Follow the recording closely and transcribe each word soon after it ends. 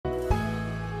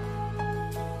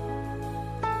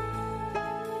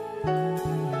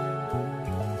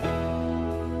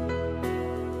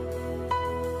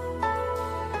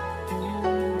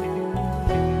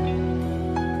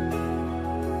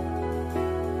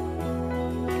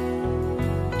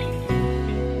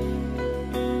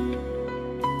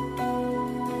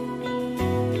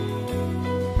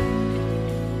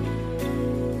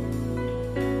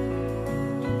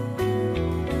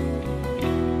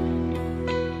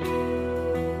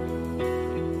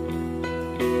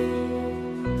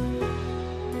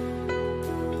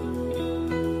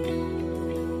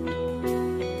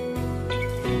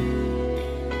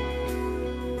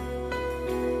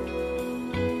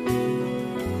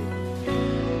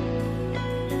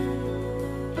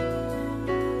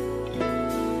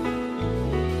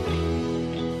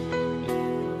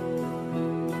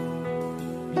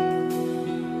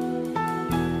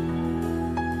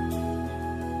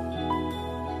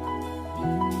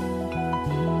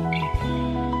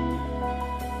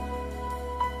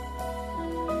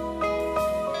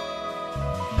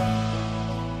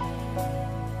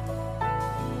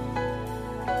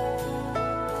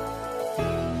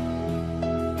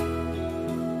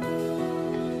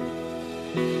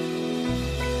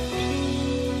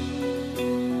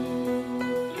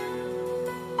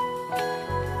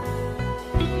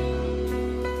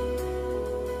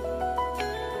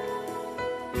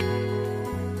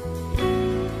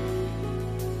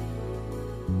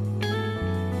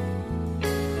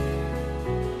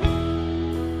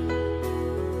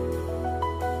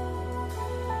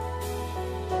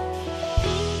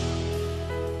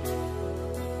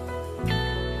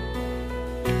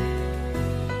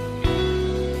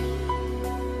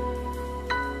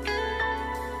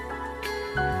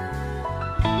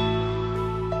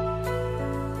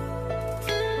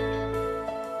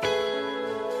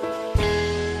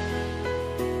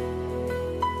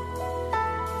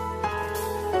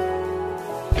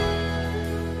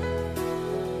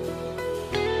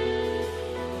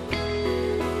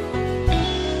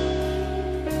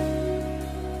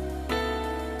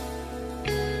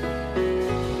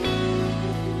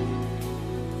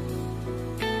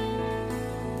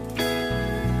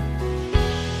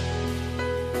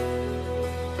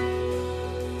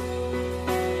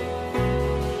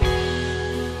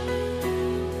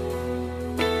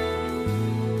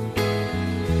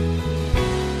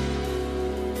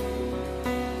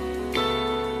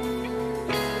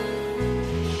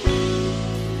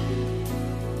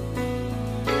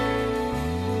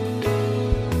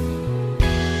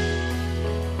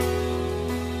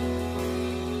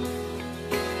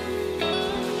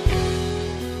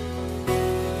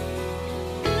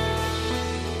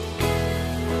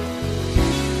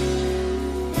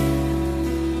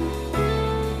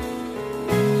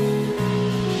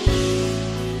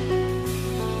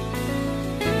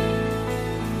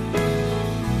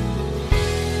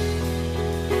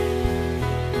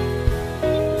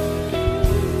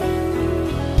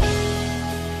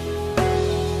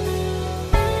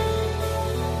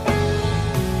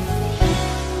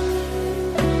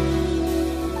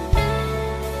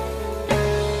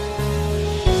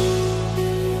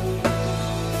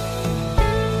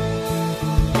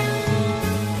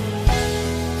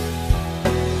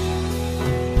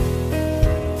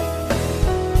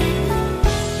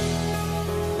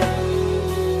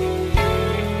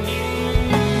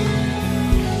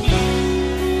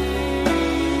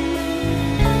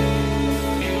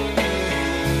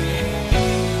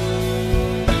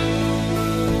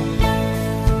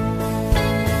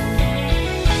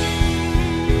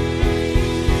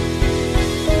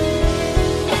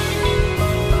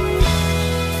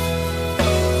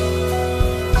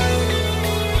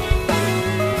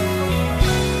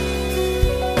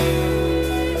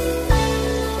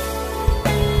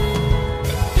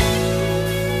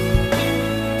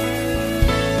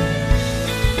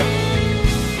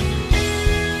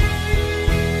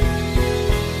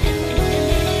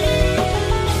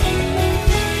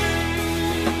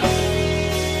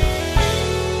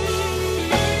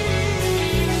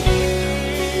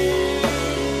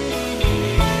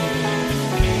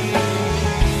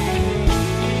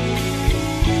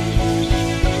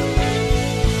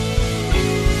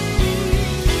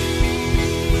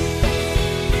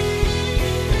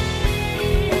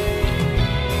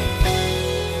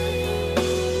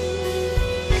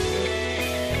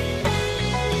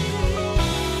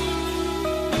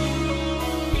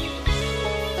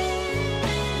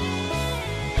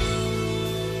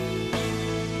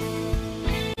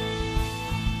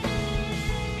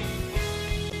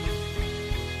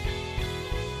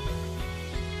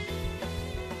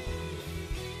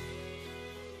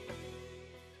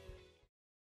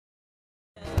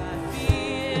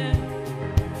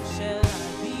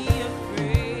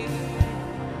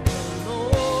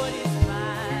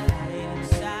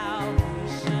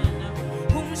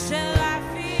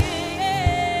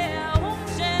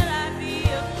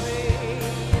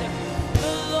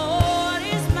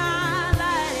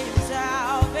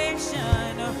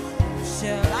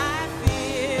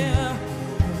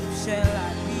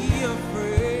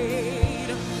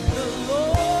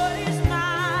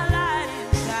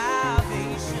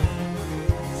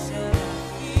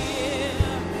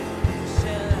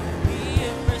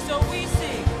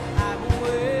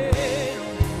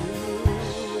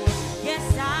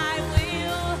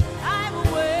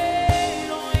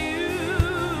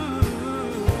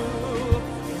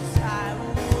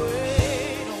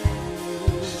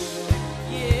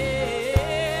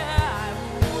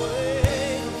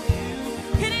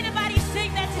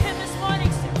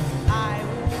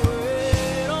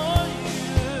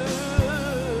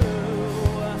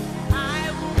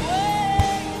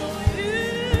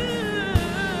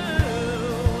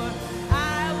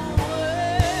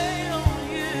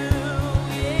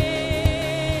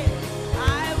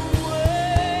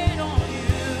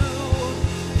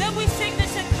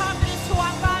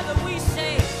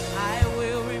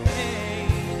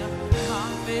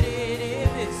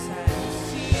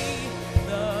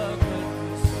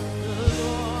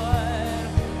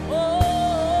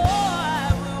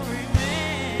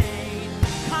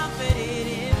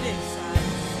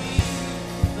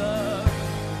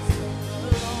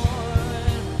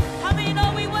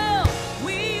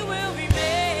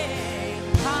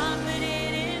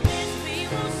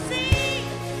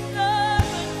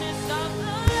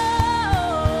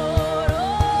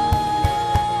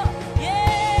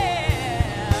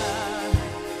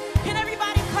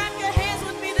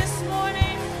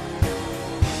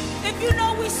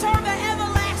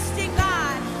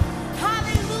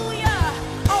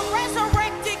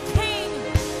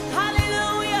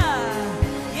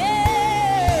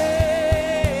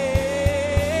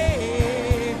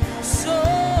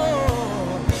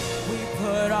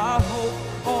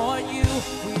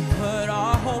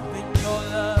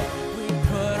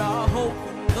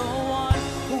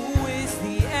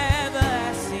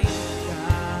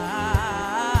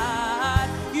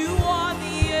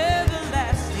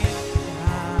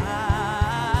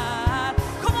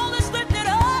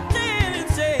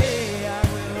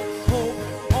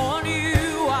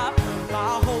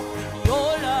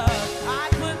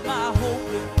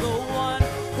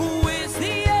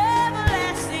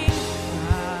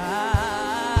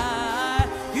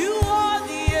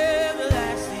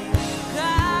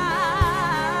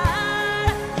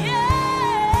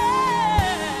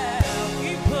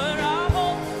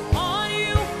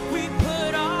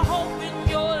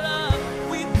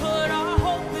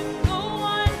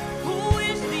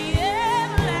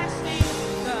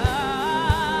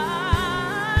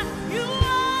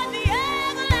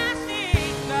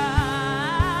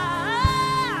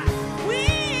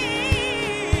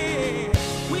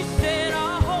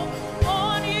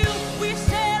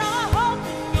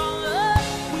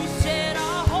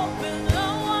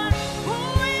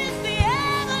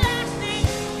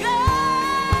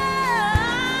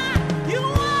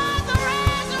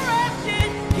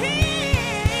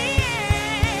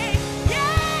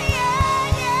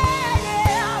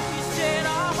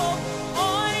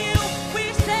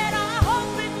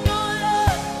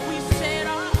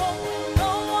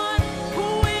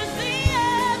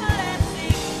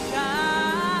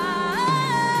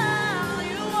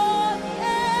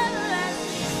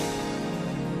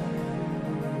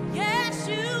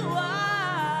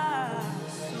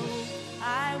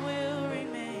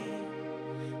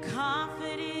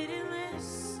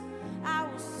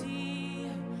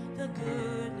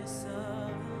goodness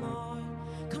of the Lord.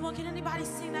 Come on, can anybody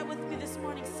sing that with me this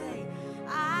morning? Say,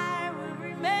 I will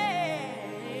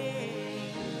remain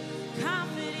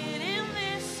confident in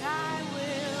this, I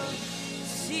will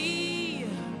see.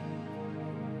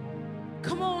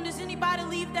 Come on, does anybody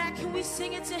leave that? Can we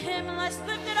sing it to him? And let's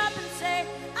lift it up and say,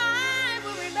 I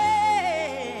will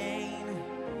remain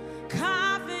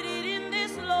confident in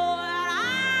this, Lord.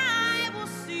 I will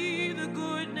see the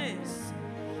goodness.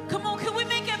 Come on, can we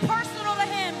make it personal to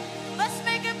him? Let's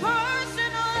make it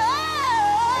personal.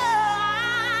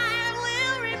 I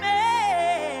will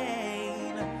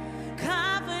remain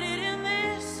confident in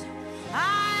this.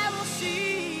 I will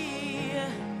see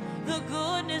the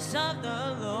goodness of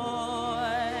the Lord.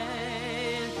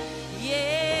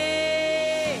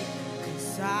 Yeah,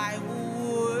 'cause I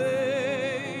will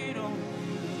wait on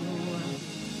you.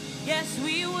 Yes,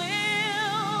 we will.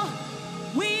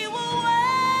 We will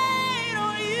wait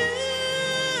on you.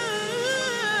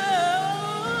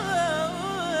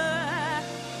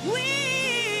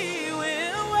 We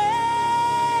will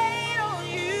wait on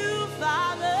you,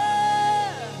 Father.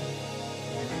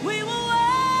 We will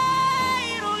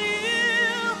wait on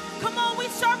you. Come on, we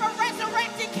serve a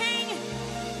resurrected King.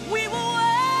 We will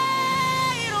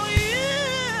wait on you.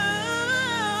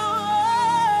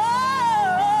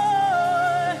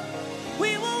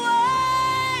 We will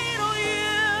wait on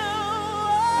you.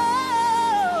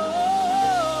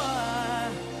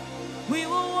 We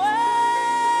will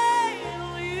wait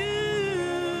on you.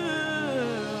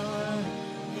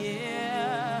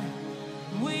 Yeah.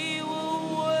 We will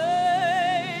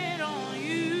wait on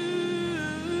you.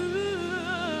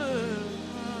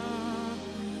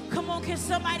 Come on, can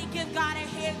somebody give God a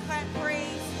hand clap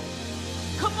praise?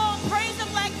 Come on, praise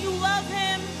him like you love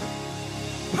him.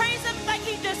 Praise him like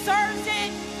he deserves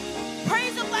it.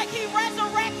 Praise him like he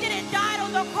resurrected and died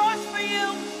on the cross for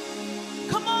you.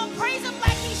 Come on, praise him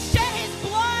like he shed his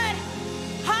blood.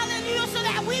 Hallelujah, so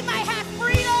that we might have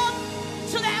freedom,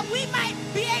 so that we might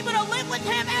be able to live with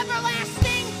him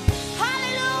everlasting.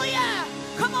 Hallelujah.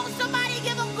 Come on, somebody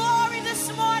give him glory this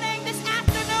morning, this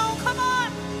afternoon. Come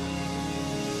on.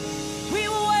 We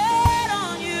will wait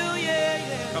on you. Yeah,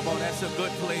 yeah. Come on, that's a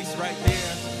good place right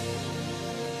there.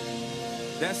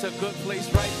 That's a good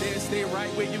place right there. Stay right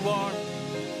where you are.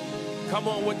 Come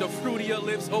on, with the fruit of your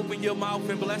lips, open your mouth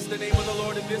and bless the name of the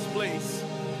Lord in this place.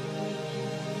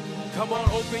 Come on,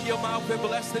 open your mouth and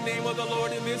bless the name of the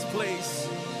Lord in this place.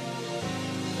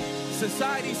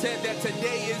 Society said that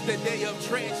today is the day of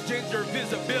transgender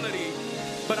visibility.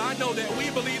 But I know that we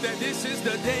believe that this is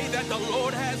the day that the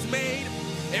Lord has made,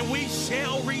 and we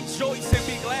shall rejoice and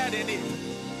be glad in it.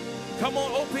 Come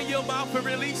on, open your mouth and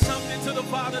release something to the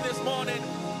Father this morning.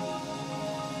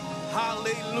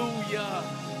 Hallelujah.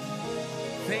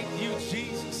 Thank you,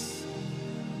 Jesus.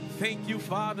 Thank you,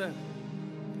 Father.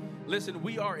 Listen,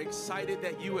 we are excited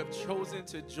that you have chosen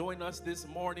to join us this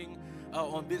morning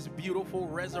on this beautiful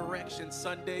Resurrection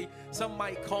Sunday. Some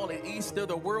might call it Easter.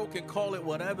 The world can call it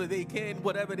whatever they can,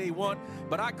 whatever they want.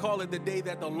 But I call it the day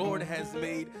that the Lord has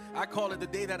made. I call it the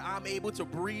day that I'm able to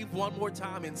breathe one more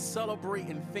time and celebrate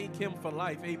and thank him for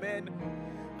life. Amen.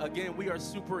 Again, we are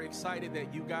super excited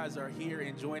that you guys are here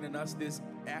and joining us this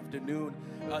afternoon.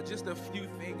 Just a few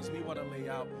things we want to lay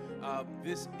out.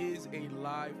 This is a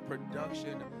live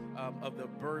production of the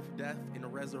birth, death,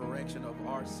 and resurrection of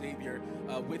our Savior.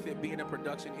 With it being a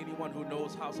production, anyone who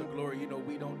knows House of Glory, you know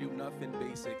we don't do nothing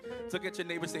basic. Look at your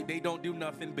neighbor, say they don't do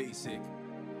nothing basic.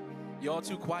 Y'all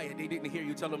too quiet, they didn't hear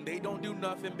you. Tell them they don't do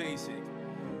nothing basic.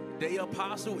 They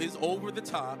apostle is over the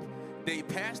top. They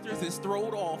pastors is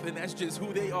thrown off, and that's just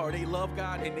who they are. They love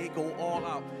God and they go all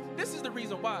out. This is the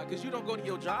reason why, because you don't go to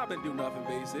your job and do nothing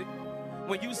basic.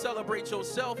 When you celebrate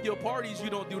yourself, your parties,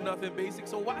 you don't do nothing basic.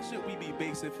 So why should we be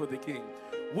basic for the King?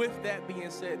 With that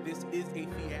being said, this is a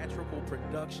theatrical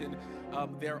production.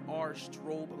 There are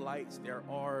strobe lights. There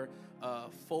are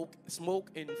smoke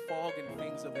and fog and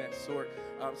things of that sort.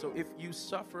 So if you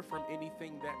suffer from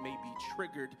anything that may be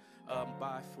triggered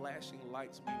by flashing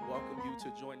lights, we welcome you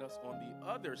to join us on the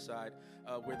other side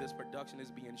where this production is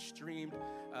being streamed,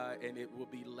 and it will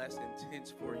be less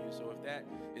intense for you. So if that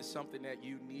is something that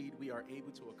you need, we are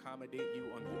able to accommodate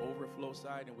you on the overflow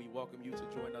side, and we welcome you to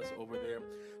join us over there.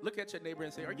 Look at your neighbor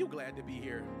and say, are you glad to be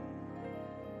here?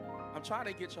 I'm trying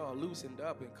to get y'all loosened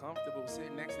up and comfortable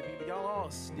sitting next to me, but y'all all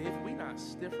stiff. We not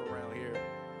stiff around here.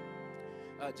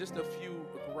 Just a few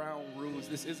ground rules.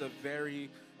 This is a very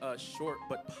short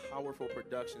but powerful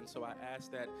production, so I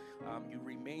ask that you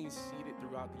remain seated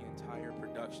throughout the entire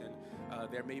production.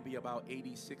 There may be about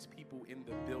 86 people in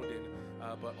the building,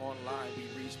 but online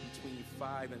we reach between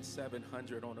 500 and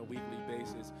 700 on a weekly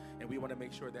basis, and we want to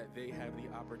make sure that they have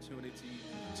the opportunity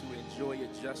to enjoy it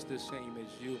just the same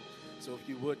as you. So if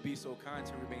you would be so kind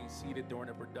to remain seated during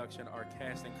the production, our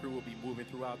cast and crew will be moving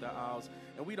throughout the aisles,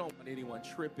 and we don't want anyone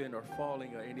tripping or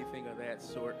falling or anything of that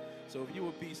sort. So if you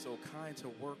would be so kind to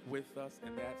work with us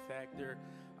in that factor,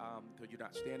 so you're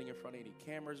not standing in front of any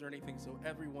cameras or anything, so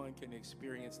everyone can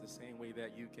experience the same way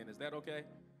that you can. Is that okay?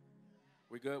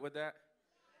 We good with that?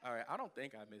 All right, I don't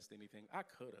think I missed anything. I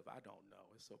could have. I don't know.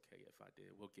 It's okay if I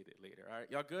did. We'll get it later. All right,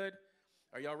 y'all good?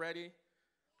 Are y'all ready?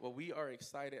 Well, we are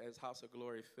excited as House of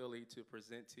Glory Philly to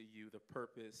present to you the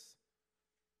purpose,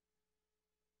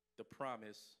 the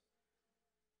promise.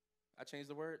 I changed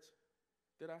the words?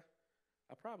 Did I?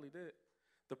 I probably did.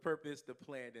 The purpose, the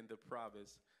plan, and the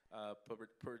promise,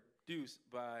 produced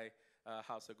by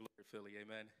House of Glory Philly.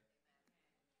 Amen.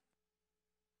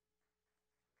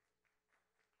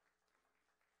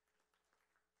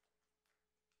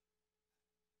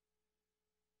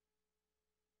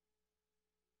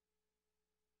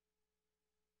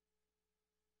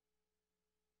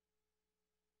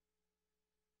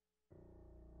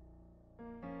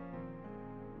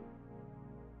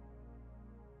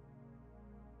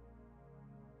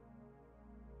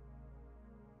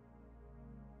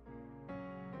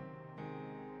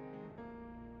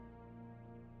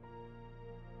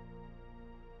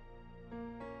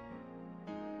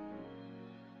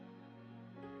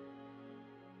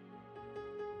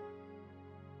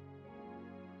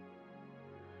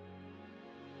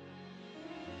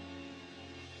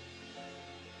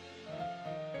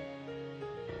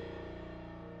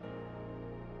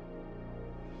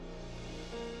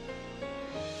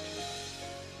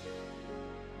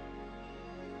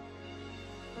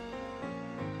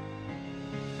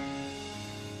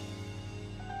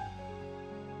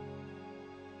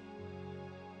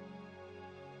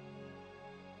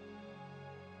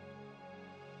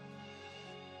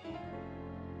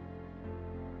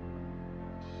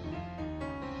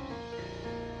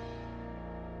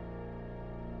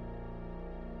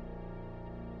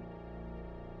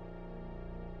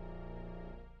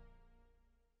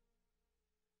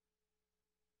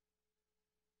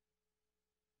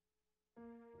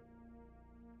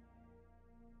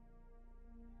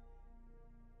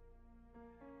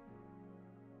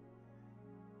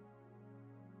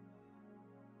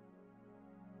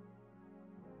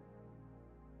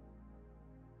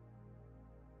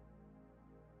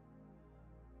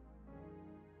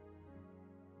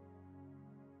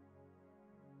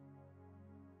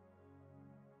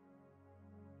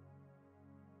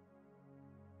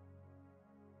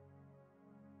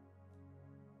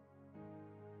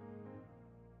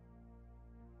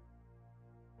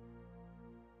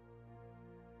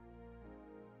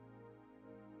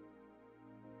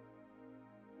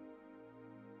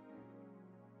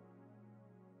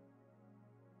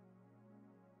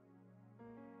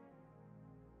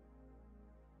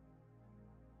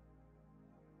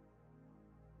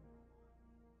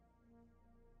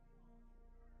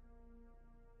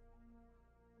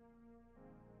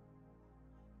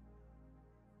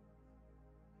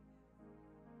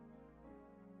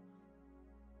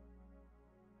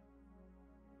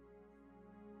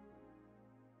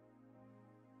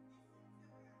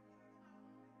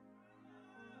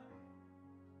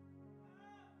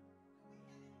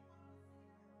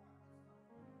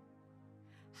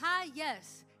 Hi,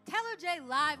 yes. Taylor J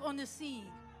live on the scene.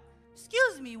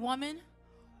 Excuse me, woman.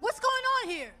 What's going on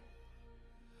here?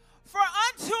 For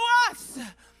unto us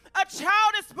a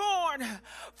child is born.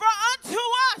 For unto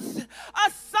us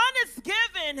a son is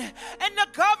given, and the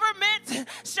government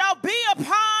shall be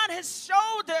upon his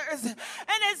shoulders,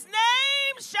 and his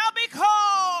name shall be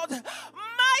called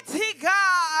Mighty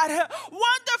God,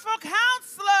 Wonderful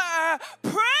Counselor,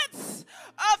 Prince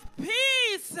of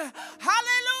Peace.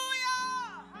 Hallelujah.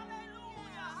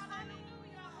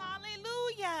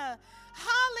 Hallelujah.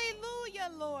 Hallelujah,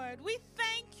 Lord. We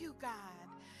thank you, God.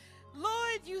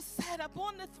 Lord, you sat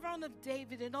upon the throne of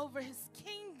David and over his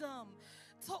kingdom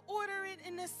to order it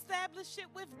and establish it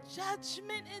with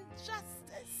judgment and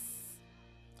justice.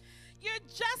 Your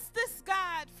justice,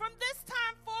 God, from this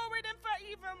time forward and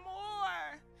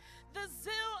forevermore. The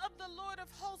zeal of the Lord of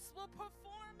hosts will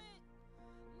perform it.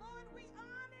 Lord, we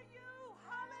honor you.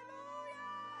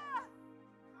 Hallelujah.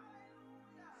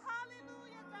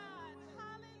 Hallelujah, God.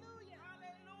 Hallelujah.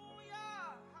 Hallelujah.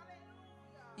 Hallelujah.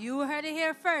 You heard it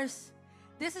here first.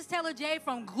 This is Taylor J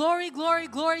from Glory, Glory,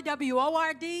 Glory,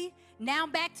 WORD. Now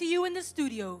back to you in the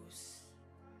studios.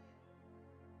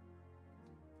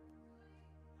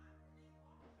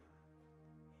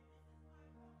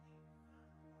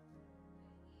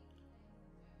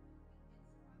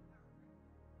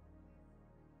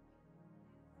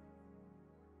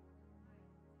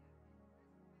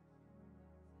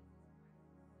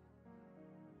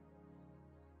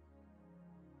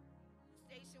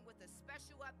 With a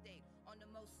special update on the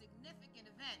most significant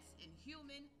events in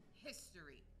human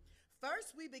history.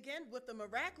 First, we begin with the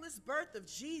miraculous birth of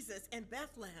Jesus in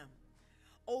Bethlehem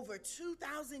over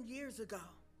 2,000 years ago.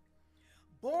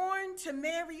 Born to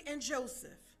Mary and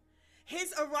Joseph,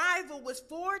 his arrival was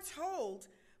foretold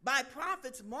by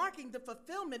prophets, marking the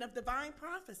fulfillment of divine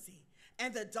prophecy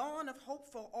and the dawn of hope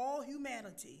for all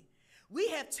humanity. We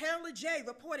have Taylor J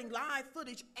reporting live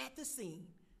footage at the scene.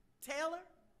 Taylor?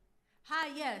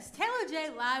 Hi, yes, Taylor J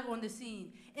live on the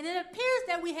scene. And it appears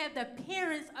that we have the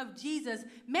parents of Jesus,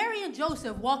 Mary and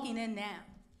Joseph, walking in now.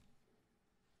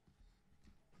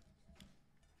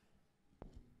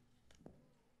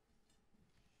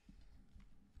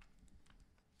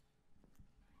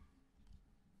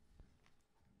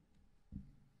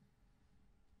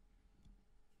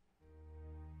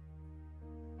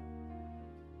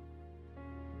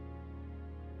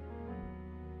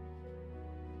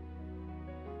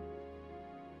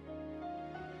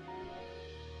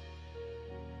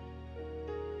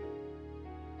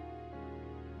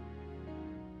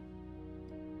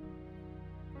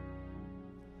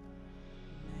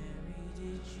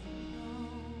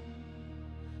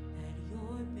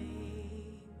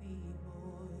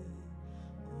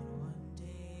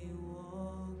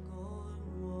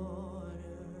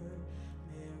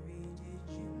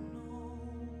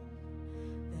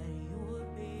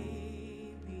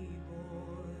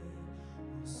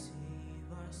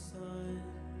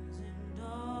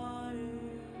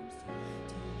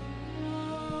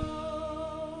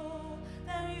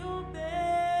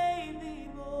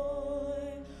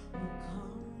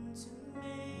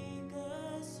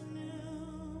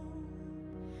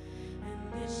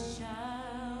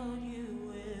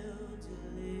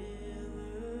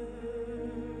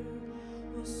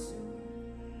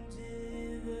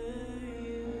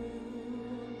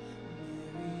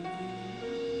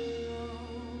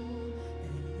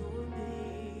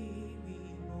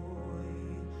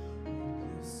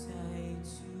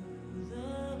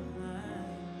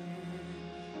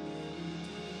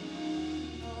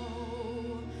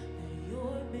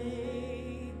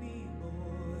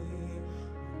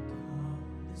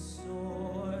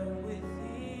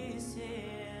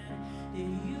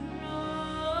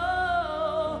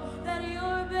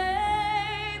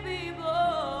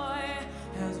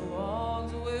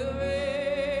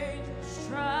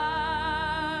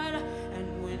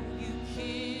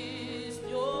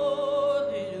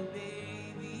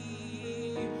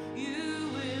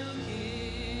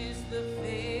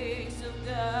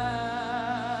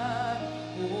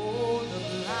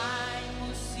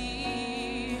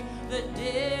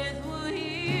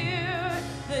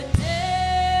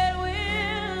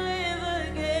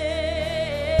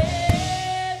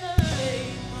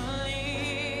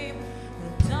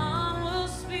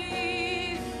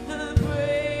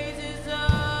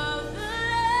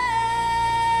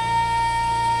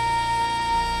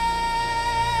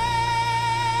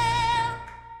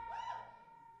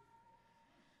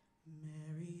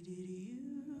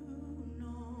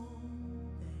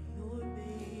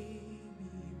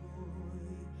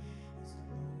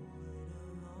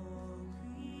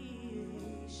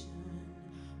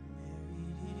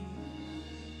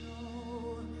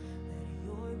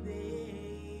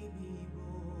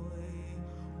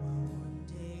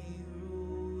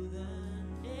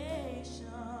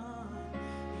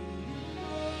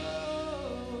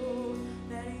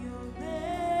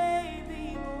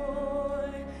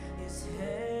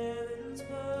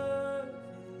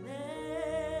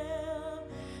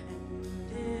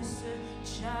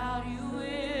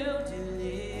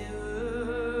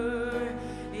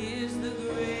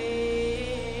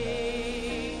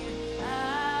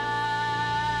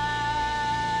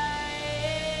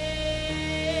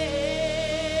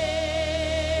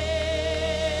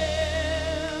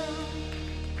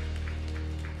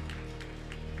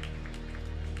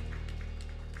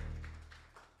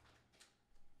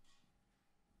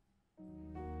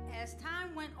 As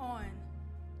time went on,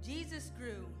 Jesus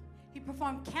grew. He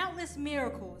performed countless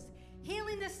miracles,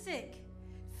 healing the sick,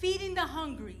 feeding the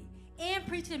hungry, and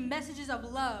preaching messages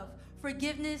of love,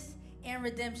 forgiveness, and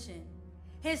redemption.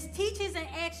 His teachings and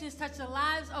actions touched the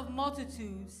lives of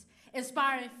multitudes,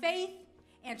 inspiring faith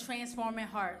and transforming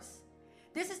hearts.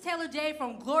 This is Taylor J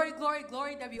from Glory, Glory,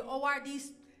 Glory, WORD.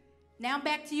 Now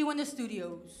back to you in the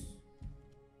studios.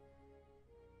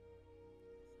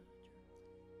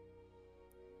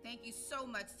 Thank you so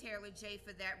much, Taylor J,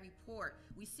 for that report.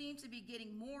 We seem to be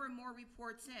getting more and more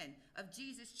reports in of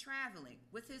Jesus traveling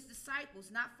with his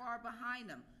disciples not far behind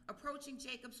him, approaching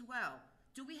Jacob's well.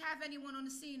 Do we have anyone on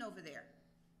the scene over there?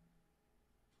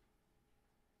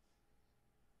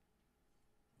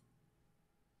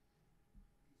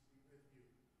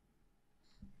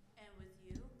 And with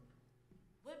you,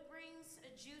 what brings a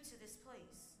Jew to this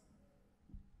place?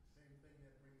 Same thing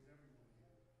that brings everyone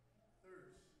here.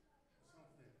 Thirst for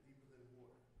something deeper than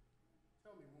water.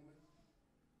 Tell me, woman,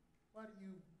 why do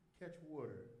you catch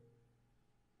water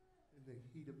in the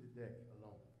heat of the day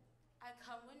alone? I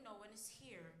come when no one is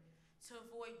here to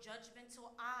avoid judgmental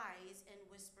eyes and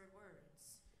whispered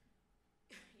words.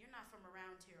 You're not from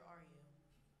around here, are you?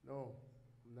 No,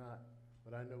 I'm not,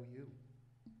 but I know you.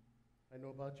 I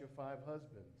know about your 5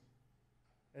 husbands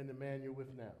and the man you're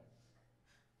with now.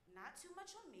 Not too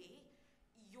much on me.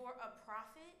 You're a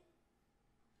prophet.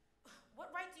 What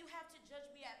right do you have to judge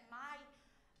me at my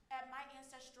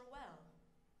ancestral well?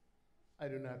 I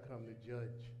do not come to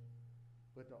judge,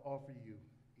 but to offer you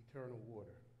eternal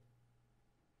water.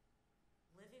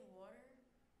 Living water?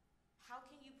 How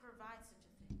can you provide such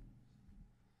a thing?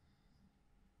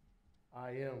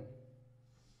 I am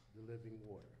the living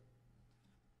water.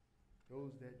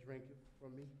 Those that drink it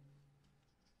from me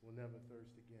will never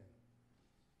thirst again.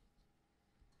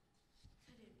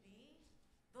 Could it be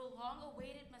the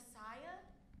long-awaited Messiah?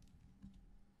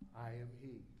 I am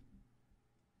he.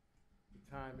 The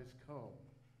time has come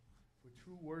for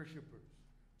true worshipers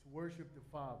to worship the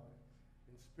Father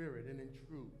in spirit and in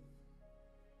truth.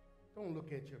 Don't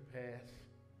look at your past.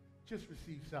 Just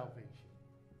receive salvation.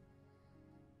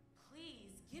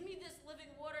 Please, give me this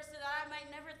living water so that I might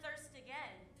never thirst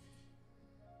again.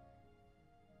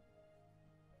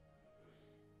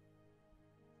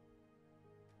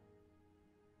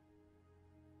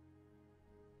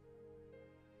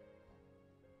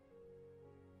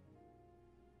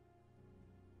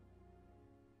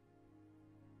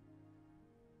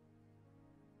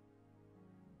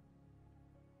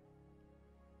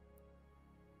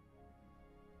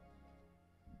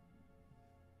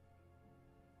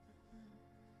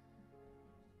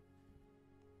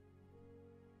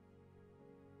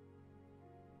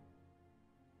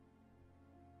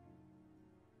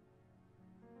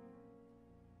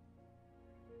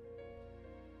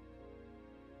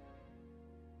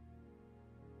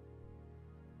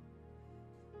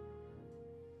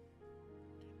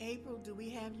 April, do we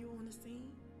have you on the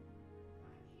scene?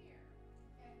 I'm here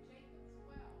at Jacob's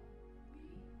well. We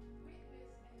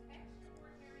witnessed an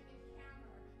extraordinary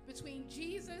encounter between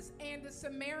Jesus and the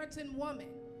Samaritan woman.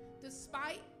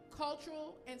 Despite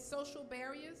cultural and social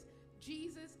barriers,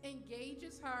 Jesus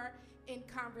engages her in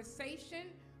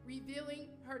conversation, revealing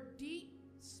her deep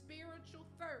spiritual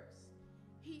thirst.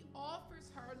 He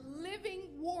offers her living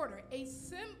water, a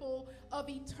symbol of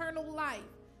eternal life,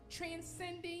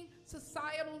 transcending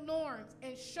societal norms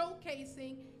and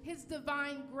showcasing his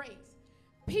divine grace.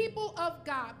 People of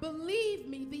God, believe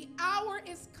me, the hour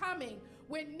is coming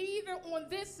when neither on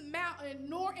this mountain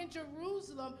nor in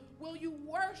Jerusalem will you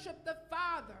worship the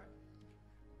Father.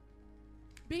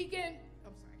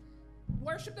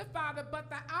 Worship the Father, but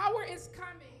the hour is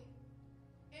coming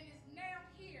and is now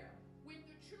here when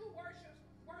the true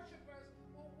worshipers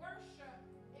will worship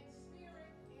in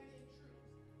spirit and in truth.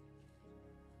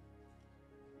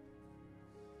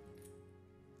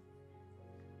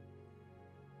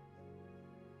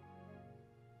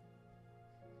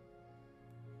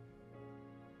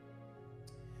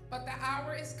 But the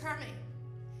hour is coming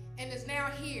and is now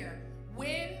here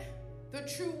when the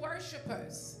true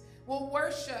worshipers will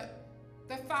worship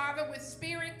the Father with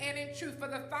spirit and in truth. For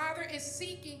the Father is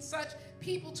seeking such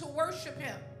people to worship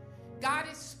him. God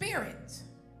is spirit,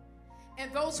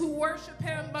 and those who worship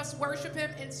him must worship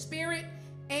him in spirit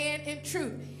and in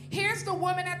truth. Here's the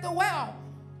woman at the well.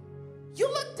 You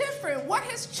look different. What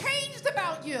has changed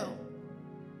about you?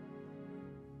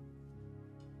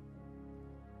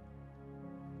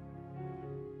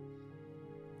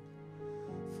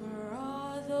 For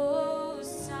all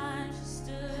those times you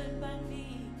stood by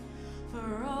me,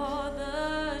 for all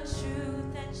the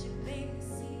truth that you made me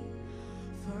see,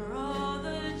 for all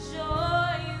the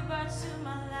joy you brought to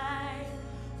my life,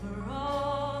 for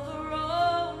all the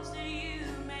roads that you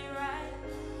made right,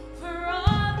 for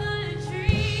all the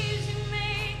dreams you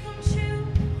made come true,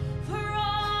 for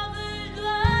all the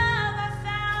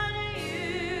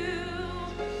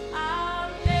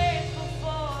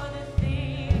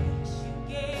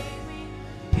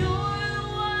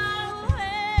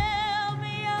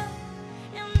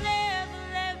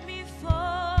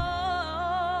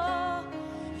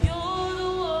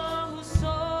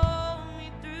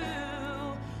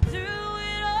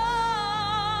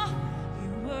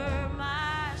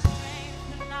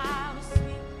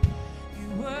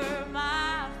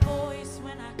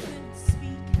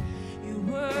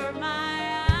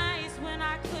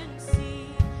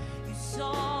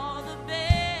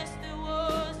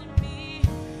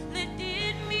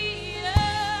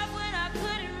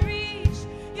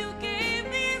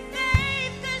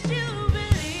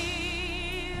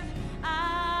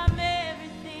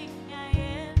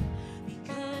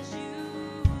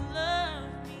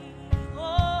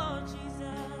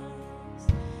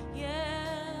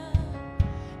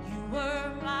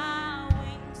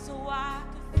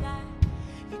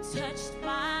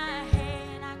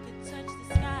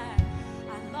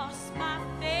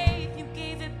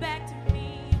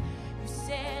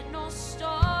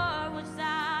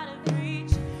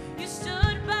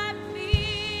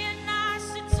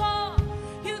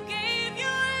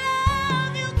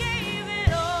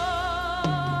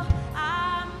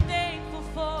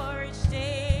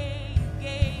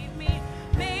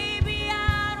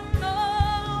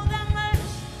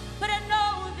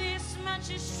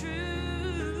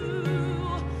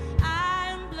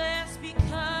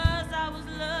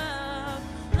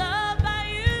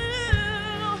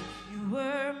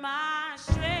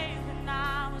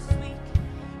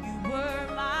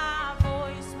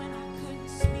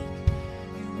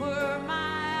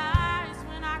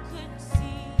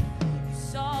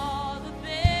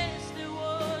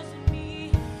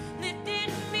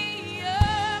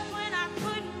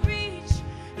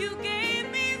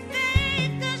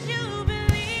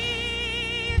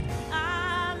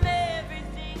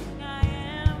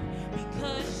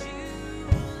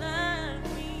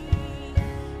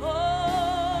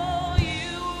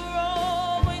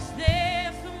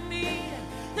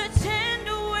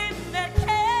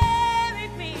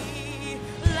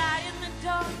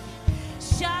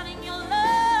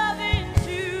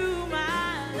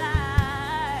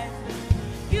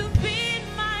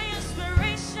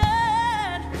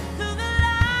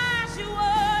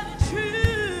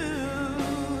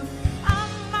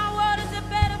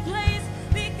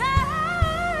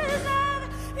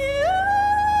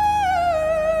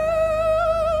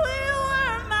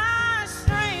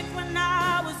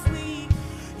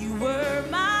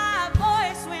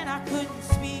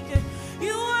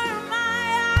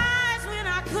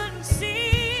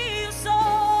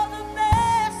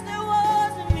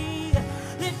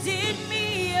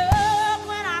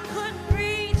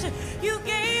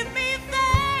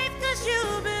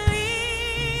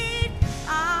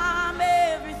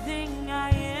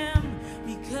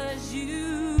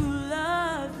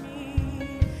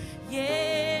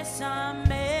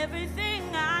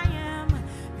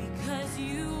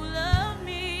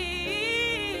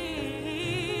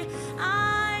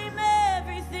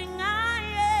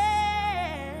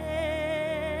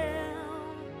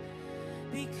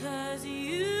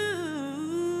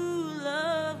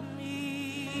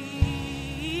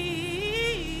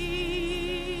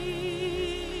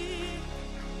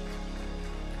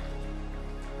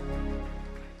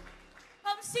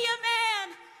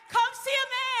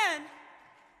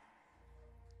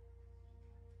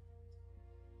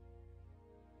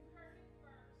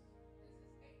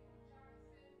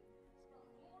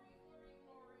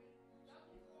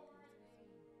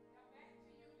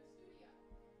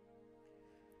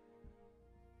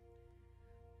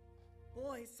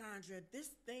right, Sandra, this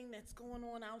thing that's going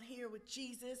on out here with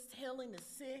Jesus healing the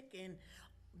sick and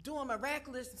doing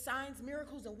miraculous signs,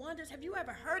 miracles, and wonders. Have you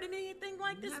ever heard of anything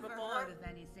like this Never before? heard of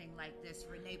anything like this,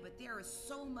 Renee, but there is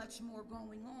so much more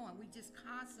going on. We just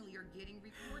constantly are getting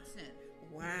reports in.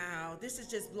 Wow, this is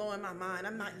just blowing my mind.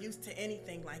 I'm not used to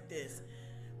anything like this.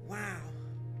 Wow.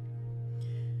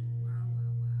 Wow.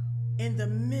 In the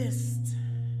midst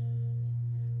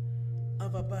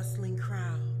of a bustling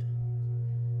crowd,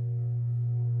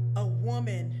 a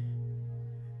woman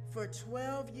for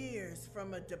 12 years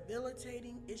from a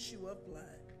debilitating issue of blood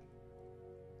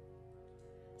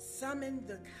summoned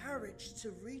the courage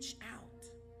to reach out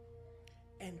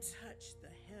and touch the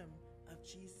hem of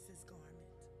Jesus' garment.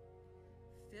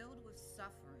 Filled with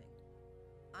suffering,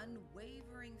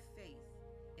 unwavering faith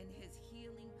in his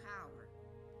healing power,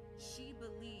 she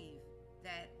believed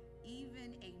that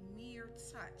even a mere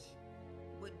touch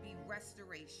would be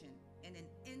restoration. In an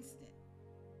instant,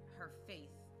 her faith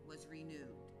was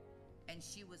renewed, and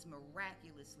she was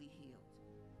miraculously healed.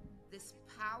 This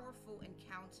powerful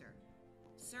encounter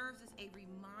serves as a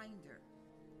reminder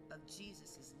of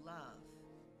Jesus' love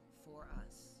for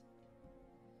us.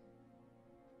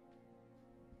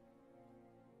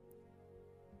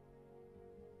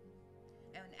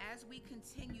 And as we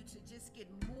continue to just get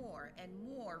more and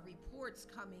more reports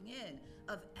coming in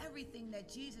of everything that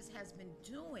Jesus has been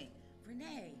doing,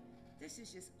 Renee, this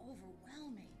is just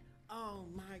overwhelming. Oh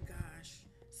my gosh,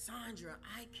 Sandra,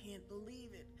 I can't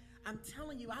believe it. I'm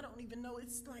telling you, I don't even know.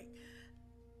 It's like,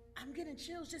 I'm getting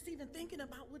chills just even thinking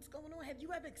about what's going on. Have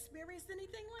you ever experienced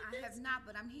anything like this? I have not,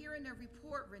 but I'm hearing a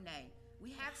report, Renee.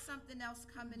 We have something else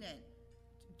coming in.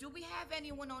 Do we have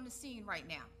anyone on the scene right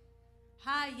now?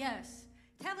 Hi, yes.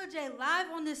 Taylor J live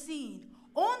on the scene.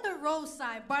 On the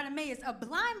roadside, Bartimaeus, a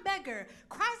blind beggar,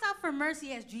 cries out for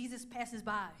mercy as Jesus passes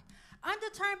by.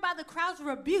 Undeterred by the crowd's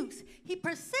rebukes, he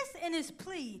persists in his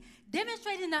plea,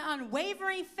 demonstrating an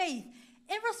unwavering faith.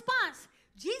 In response,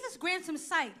 Jesus grants him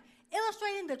sight,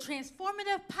 illustrating the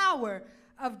transformative power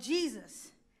of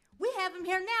Jesus. We have him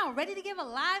here now, ready to give a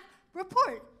live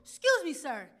report. Excuse me,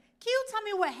 sir. Can you tell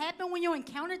me what happened when you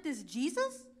encountered this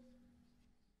Jesus?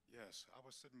 Yes, I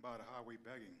was sitting by the highway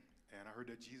begging, and I heard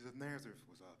that Jesus of Nazareth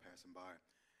was passing by.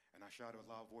 And I shouted with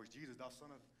a loud voice, Jesus, thou son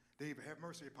of David, have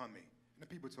mercy upon me. And the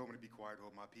people told me to be quiet,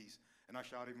 hold my peace. And I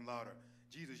shouted even louder,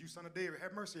 Jesus, you son of David,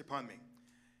 have mercy upon me.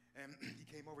 And he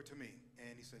came over to me,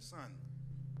 and he said, son,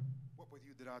 what with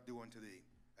you did I do unto thee?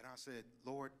 And I said,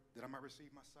 Lord, that I might receive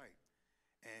my sight.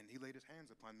 And he laid his hands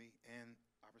upon me, and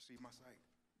I received my sight.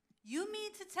 You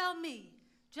mean to tell me,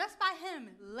 just by him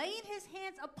laying his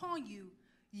hands upon you,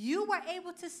 you were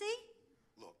able to see?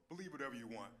 Look, believe whatever you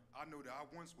want. I know that I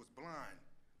once was blind,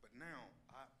 but now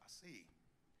I see.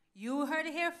 You heard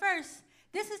it here first.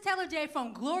 This is Taylor J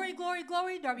from Glory, Glory,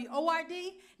 Glory, WORD.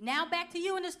 Now back to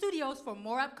you in the studios for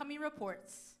more upcoming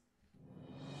reports.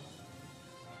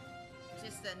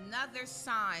 Just another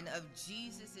sign of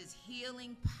Jesus'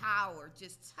 healing power,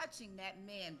 just touching that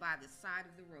man by the side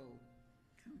of the road.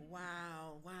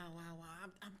 Wow.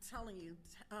 I'm telling you,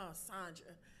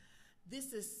 Sandra,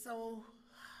 this is so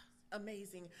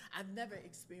amazing. I've never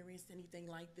experienced anything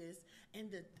like this.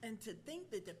 And to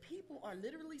think that the people are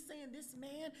literally saying this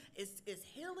man is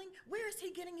healing, where is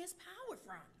he getting his power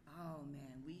from? Oh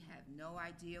man, we have no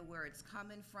idea where it's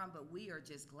coming from, but we are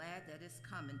just glad that it's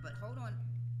coming. But hold on,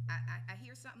 I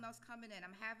hear something else coming in.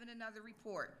 I'm having another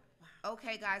report. Wow.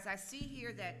 Okay guys, I see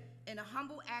here that in a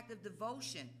humble act of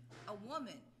devotion, a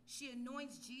woman, she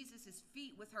anoints Jesus'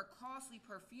 feet with her costly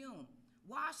perfume,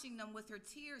 washing them with her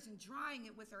tears and drying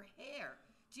it with her hair.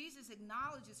 Jesus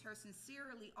acknowledges her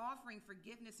sincerely, offering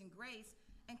forgiveness and grace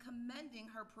and commending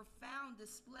her profound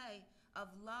display of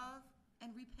love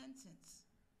and repentance.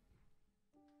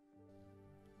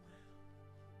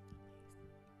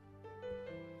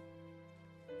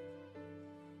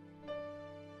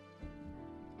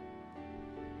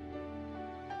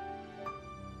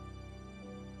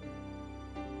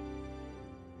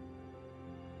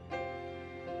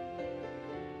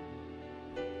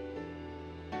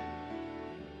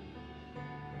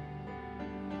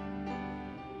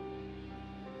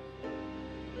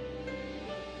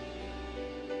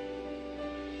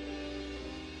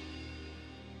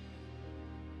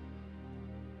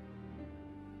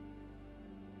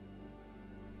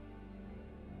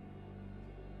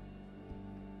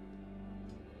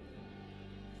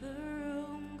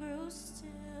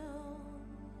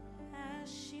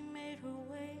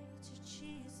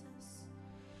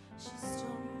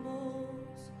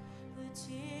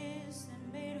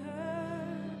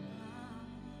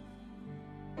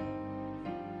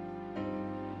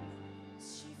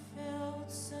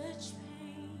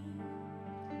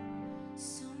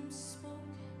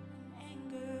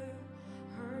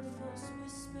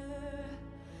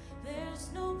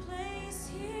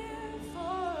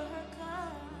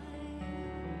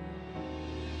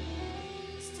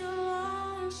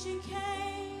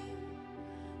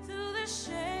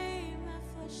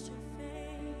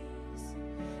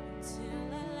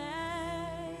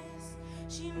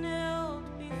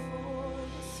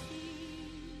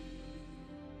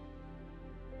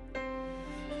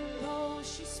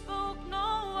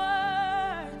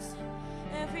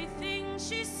 Everything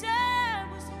she said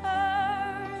was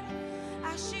heard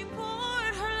as she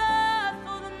poured her love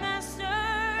for the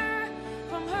master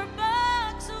from her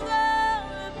box of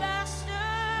alabaster.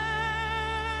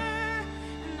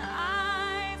 And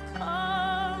I've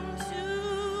come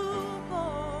to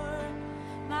pour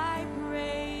my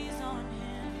praise on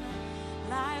him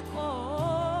like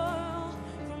oil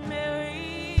from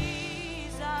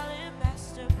Mary's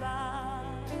alabaster box.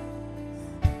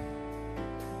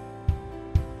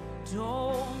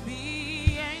 Don't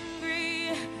be angry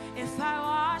if I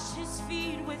wash his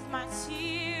feet with my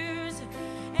tears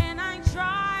and I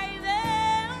dry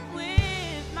them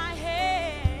with my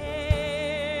hair.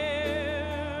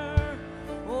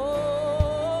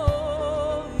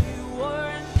 Oh, you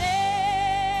weren't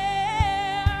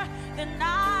there the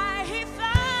night he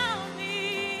found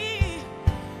me.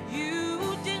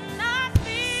 You did not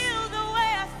feel the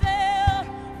way I felt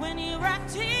when he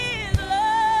wrapped his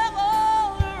love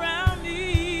all around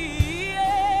me.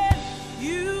 Yeah.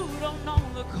 You don't know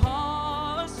the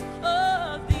cost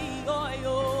of the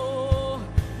oil.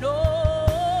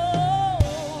 No,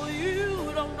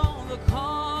 you don't know the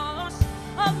cost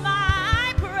of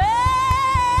my praise.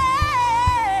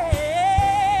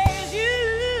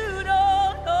 You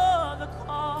don't know the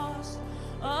cost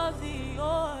of the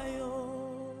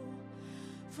oil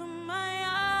from my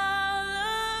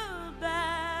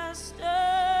alabaster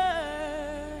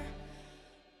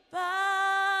box,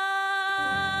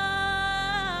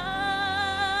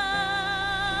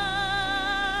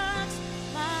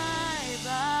 my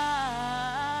box.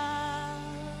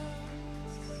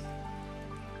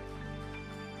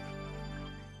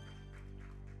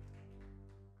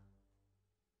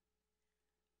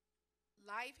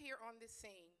 Live here on the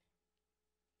scene.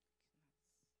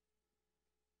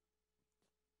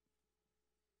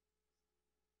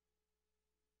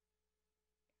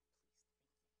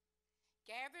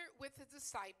 Gathered with his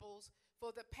disciples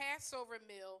for the Passover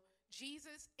meal,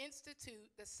 Jesus instituted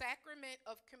the sacrament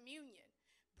of communion.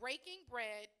 Breaking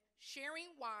bread,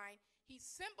 sharing wine, he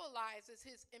symbolizes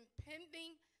his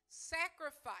impending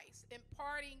sacrifice,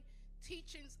 imparting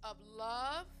teachings of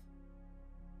love,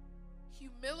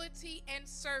 humility, and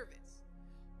service.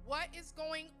 What is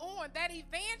going on? That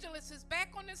evangelist is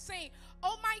back on the scene.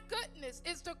 Oh my goodness,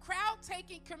 is the crowd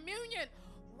taking communion?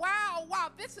 Wow,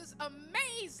 wow, this is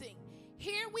amazing.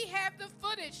 Here we have the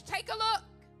footage. Take a look.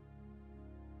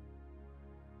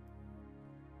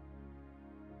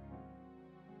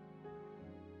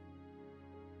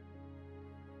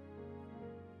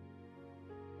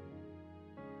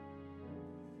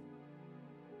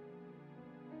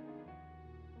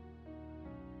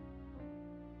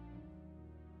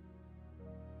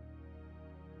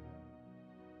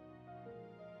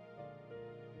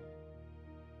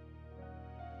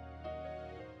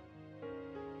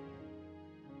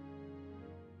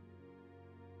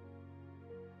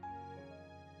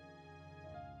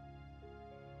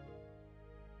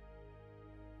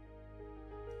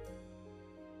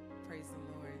 Praise the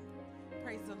Lord.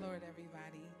 Praise the Lord,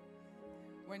 everybody.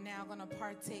 We're now going to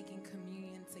partake in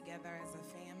communion together as a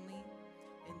family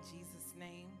in Jesus'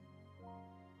 name.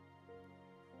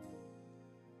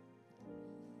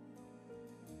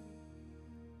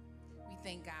 We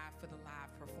thank God for the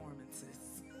live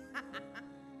performances.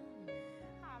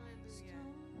 Hallelujah.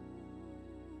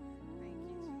 Thank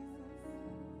you,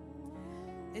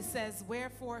 Jesus. It says,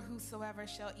 "Wherefore whosoever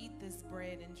shall eat this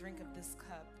bread and drink of this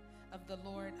cup of the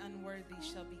Lord unworthy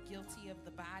shall be guilty of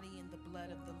the body and the blood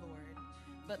of the Lord.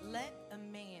 But let a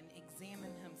man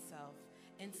examine himself,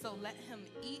 and so let him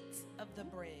eat of the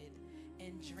bread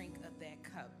and drink of that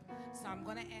cup." So I'm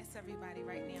going to ask everybody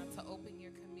right now to open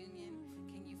your communion.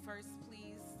 Can you first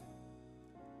please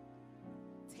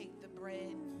take the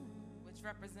bread, which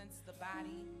represents the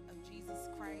body of Jesus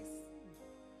Christ?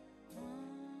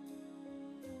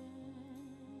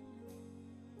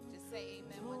 Just say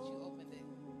amen once you opened it.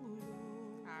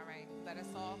 All right, let us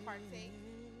all partake.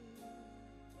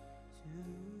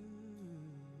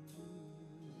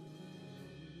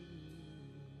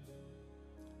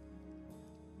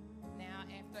 Now,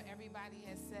 after everybody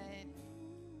has said,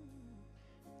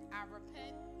 I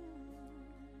repent,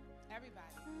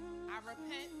 everybody, I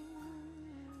repent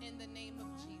in the name of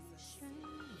Jesus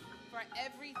for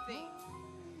everything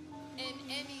and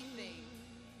anything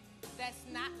that's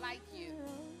not like you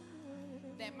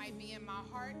that might be in my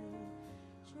heart,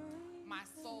 my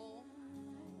soul,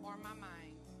 or my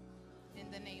mind, in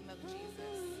the name of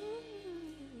Jesus.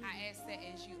 I ask that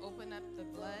as you open up the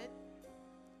blood,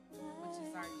 which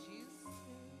is our juice,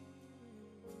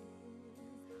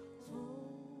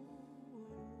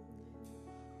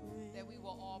 that we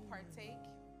will all partake.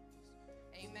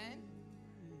 Amen.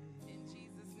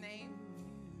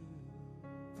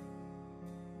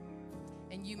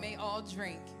 And you may all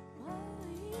drink.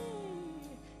 And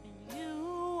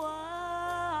you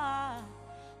are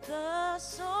the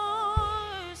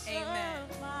source Amen.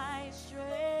 of my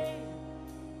strength.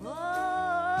 Oh,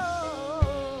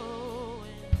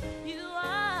 and you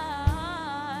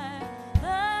are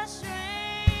the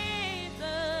strength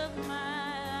of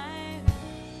my life.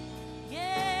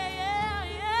 Yeah, yeah,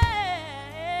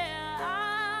 yeah.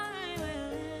 I will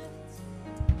lift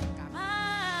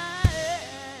my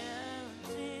hands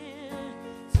in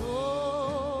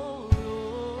total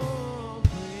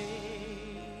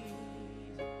praise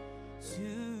to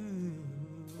you.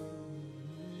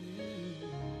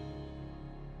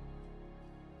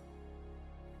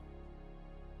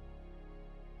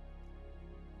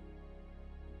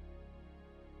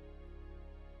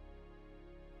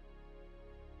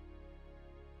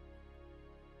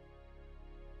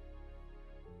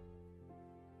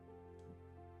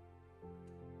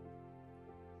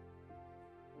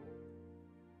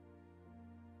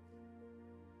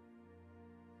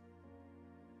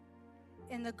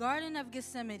 In the Garden of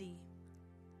Gethsemane,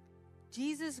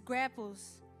 Jesus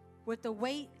grapples with the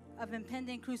weight of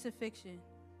impending crucifixion.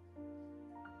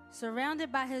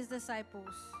 Surrounded by his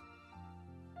disciples,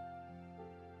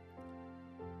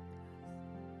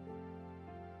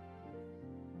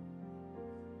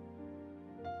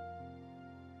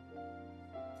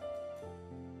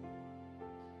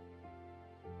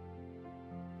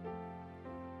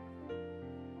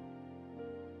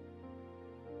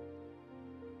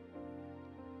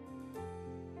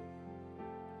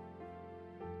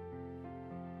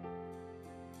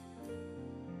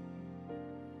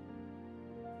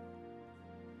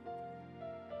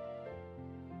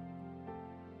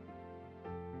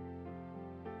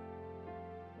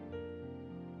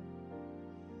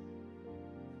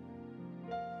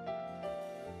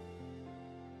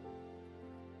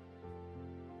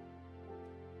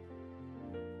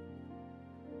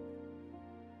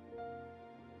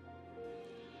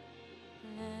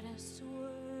 Let us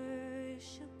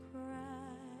worship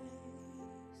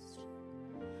Christ,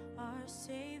 our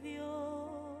Savior.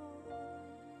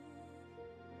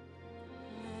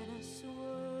 Let us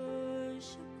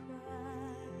worship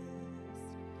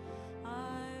Christ,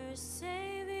 our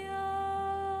Savior.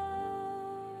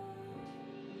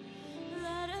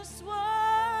 Let us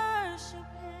worship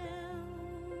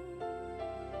Him.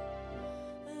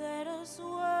 Let us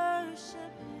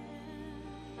worship Him.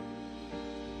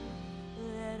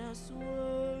 Let us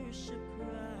worship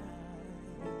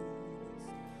Christ,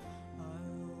 our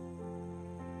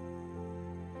Lord.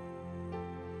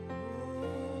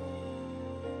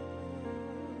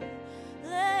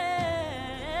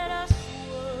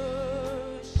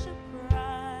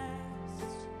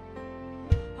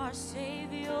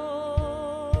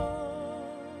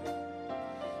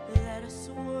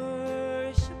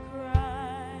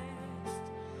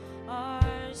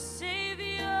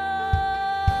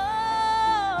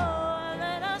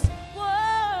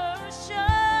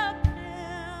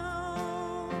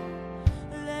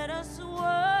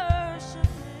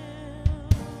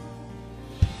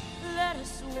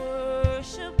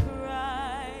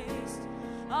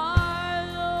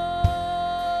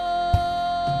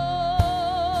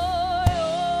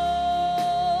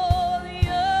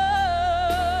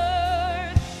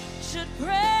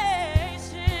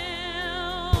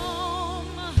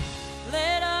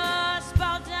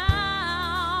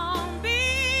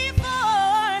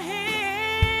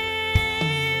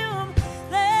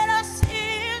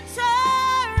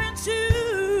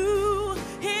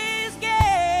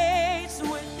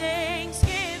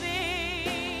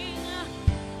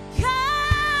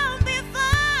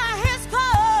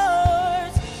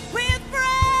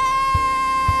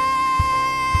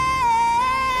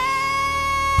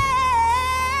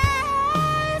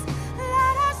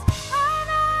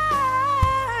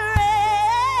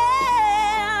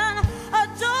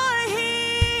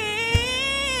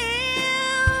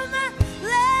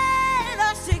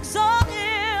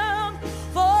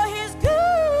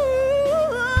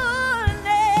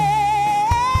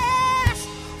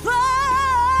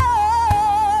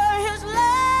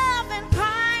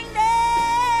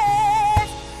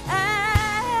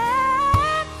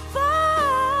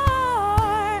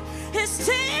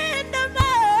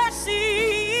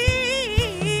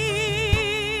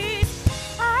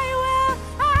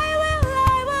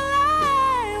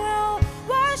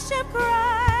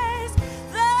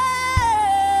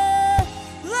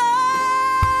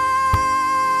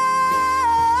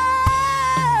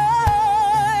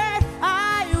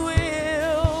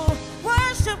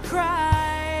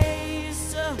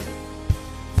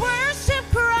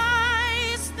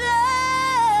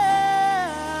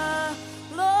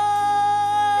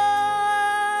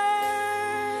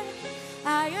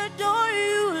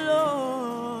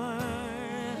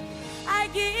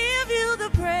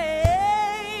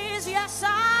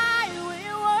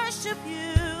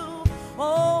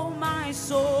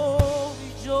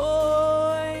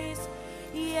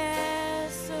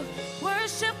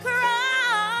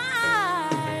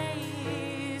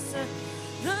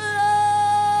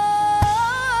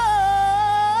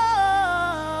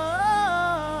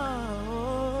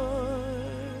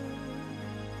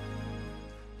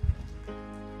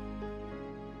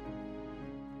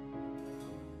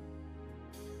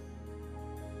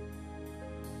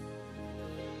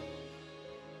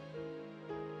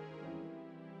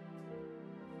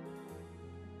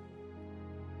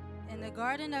 In the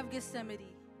Garden of Gethsemane,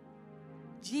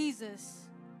 Jesus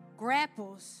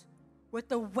grapples with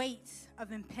the weight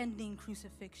of impending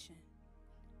crucifixion.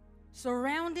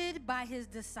 Surrounded by his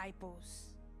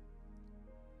disciples,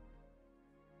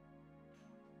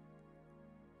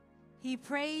 he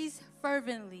prays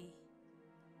fervently,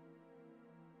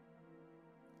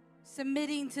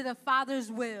 submitting to the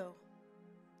Father's will,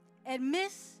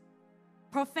 amidst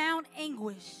profound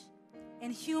anguish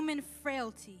and human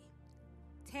frailty,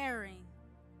 tarrying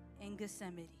in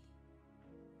Gethsemane.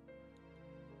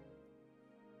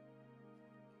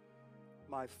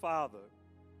 My Father,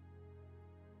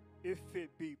 if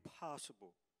it be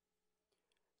possible,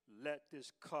 let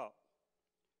this cup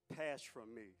pass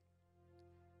from me.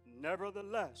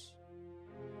 Nevertheless,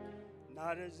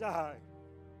 not as I,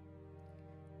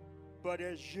 but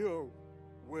as you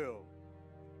will.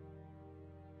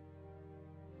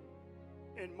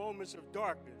 In moments of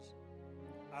darkness,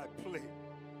 I plead.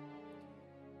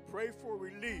 Pray for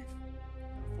relief,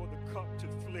 for the cup to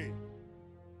flee.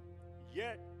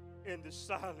 Yet, in the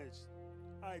silence,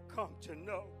 I come to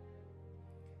know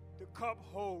the cup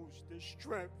holds the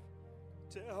strength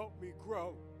to help me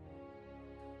grow.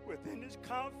 Within its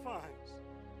confines,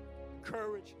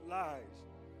 courage lies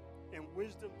and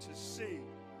wisdom to see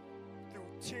through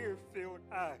tear-filled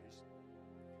eyes.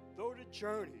 Though the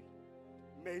journey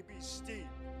may be steep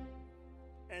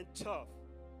and tough,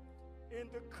 in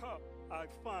the cup I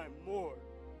find more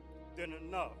than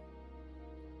enough.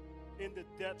 In the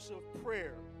depths of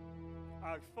prayer,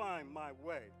 I find my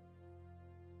way,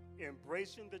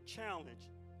 embracing the challenge,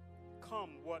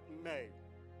 come what may.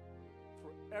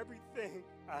 For everything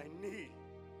I need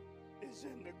is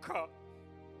in the cup.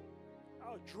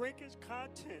 I'll drink its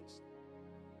contents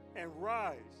and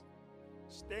rise,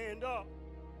 stand up.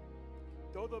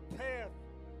 Though the path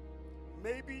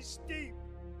may be steep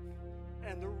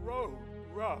and the road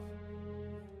rough,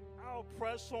 I'll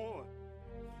press on.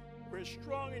 We're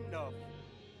strong enough,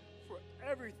 for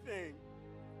everything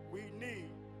we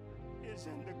need is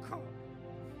in the cup.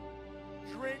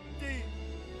 Drink deep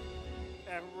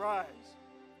and rise.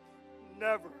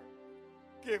 Never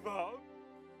give up.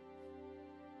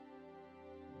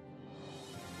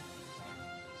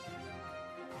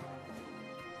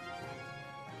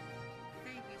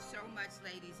 Thank you so much,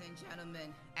 ladies and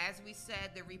gentlemen. As we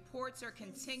said, the reports are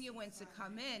continuing to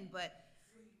come in, but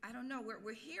I don't know,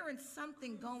 we're hearing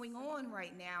something going on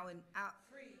right now, and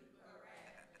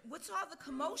what's all the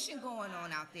commotion going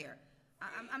on out there?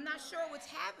 I'm not sure what's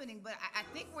happening, but I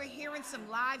think we're hearing some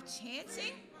live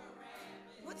chanting.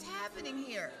 What's happening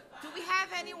here? Do we have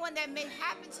anyone that may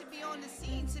happen to be on the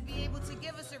scene to be able to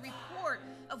give us a report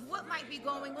of what might be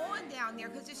going on down there?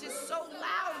 Because it's just so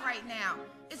loud right now.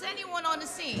 Is anyone on the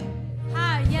scene?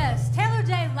 Hi, yes, Taylor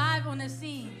J live on the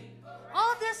scene.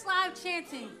 All this live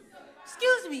chanting.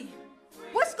 Excuse me,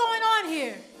 what's going on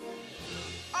here?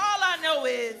 All I know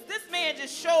is this man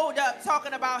just showed up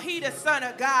talking about he the Son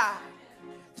of God,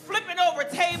 flipping over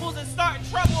tables and starting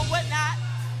trouble and whatnot.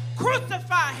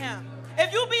 Crucify him.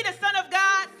 If you be the Son of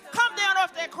God, come down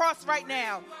off that cross right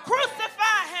now.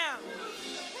 Crucify him.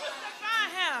 Crucify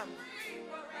him.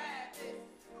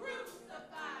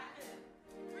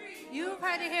 You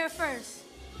heard it here first.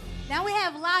 Now we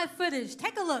have live footage.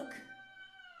 Take a look.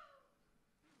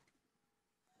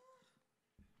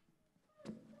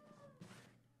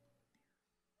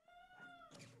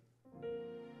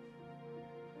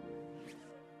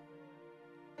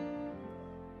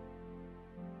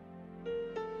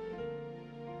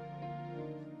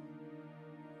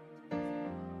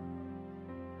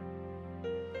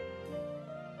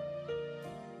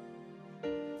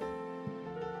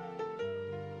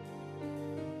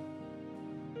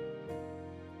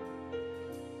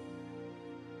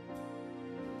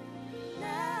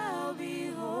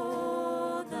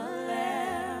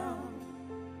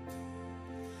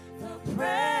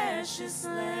 Precious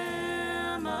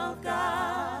Lamb of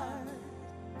God,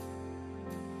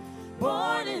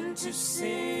 born into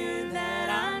sin that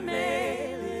I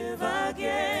may live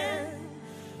again.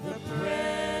 The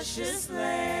precious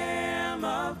Lamb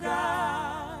of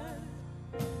God.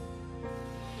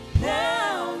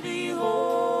 Now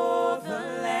behold the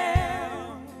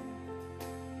Lamb,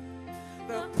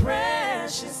 the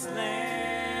precious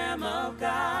Lamb of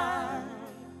God,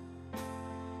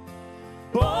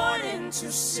 born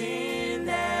into sin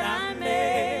that I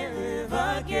may live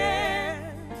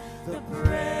again. The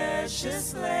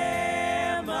precious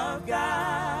Lamb of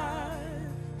God.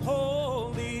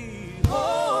 Holy,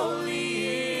 holy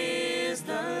is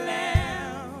the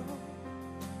Lamb,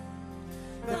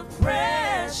 the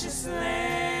precious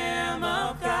Lamb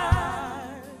of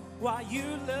God. Why you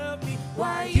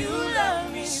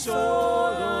love me so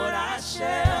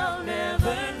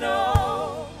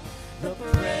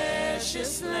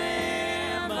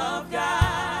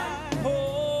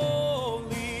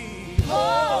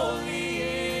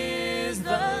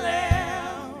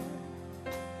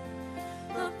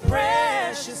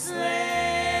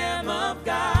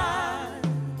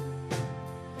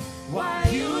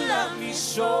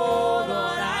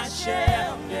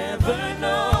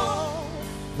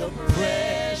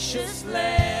precious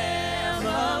Lamb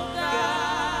of God.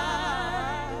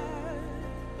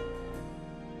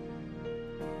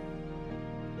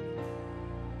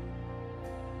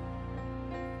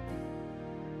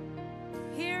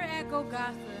 Here at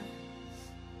Golgotha,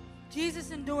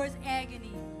 Jesus endures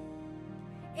agony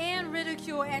and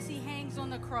ridicule as he hangs on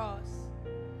the cross,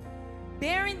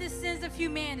 bearing the sins of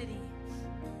humanity.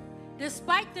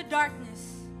 Despite the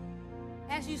darkness,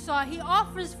 as you saw, he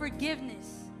offers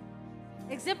forgiveness,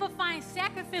 exemplifying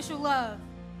sacrificial love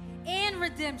and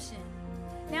redemption.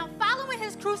 Now, following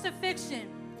his crucifixion,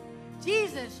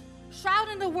 Jesus,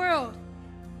 shrouding the world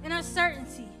in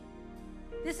uncertainty.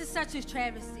 This is such a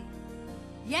travesty.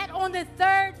 Yet on the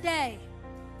third day,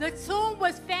 the tomb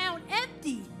was found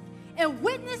empty, and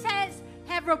witnesses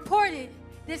have reported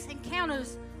this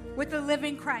encounters with the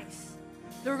living Christ.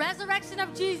 The resurrection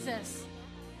of Jesus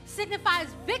signifies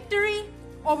victory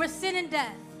over sin and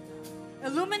death,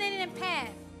 illuminating a path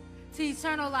to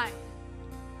eternal life.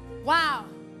 Wow.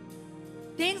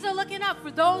 Things are looking up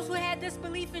for those who had this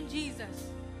belief in Jesus.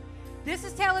 This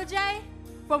is Taylor J.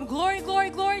 from Glory, Glory,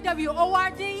 Glory,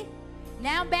 WORD.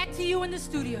 Now back to you in the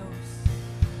studios.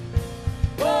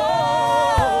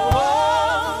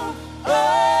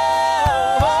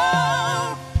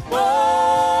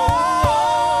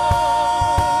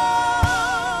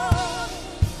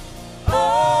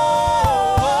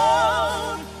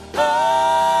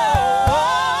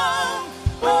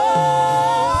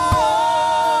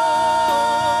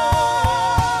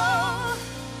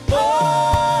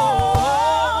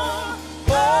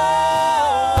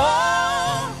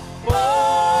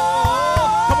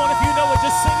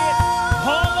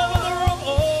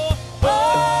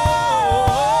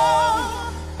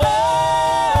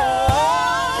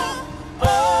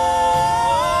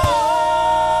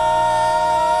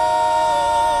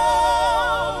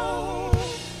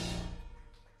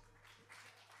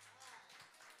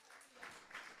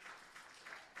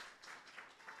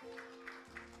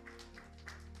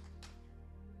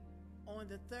 On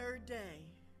the third day,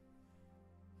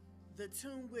 the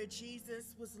tomb where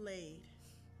Jesus was laid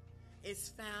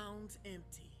is found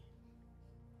empty,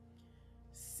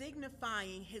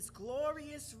 signifying his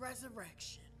glorious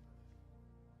resurrection.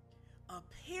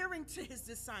 Appearing to his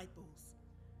disciples,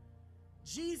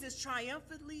 Jesus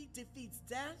triumphantly defeats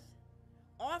death,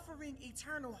 offering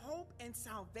eternal hope and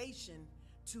salvation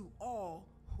to all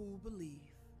who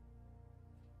believe.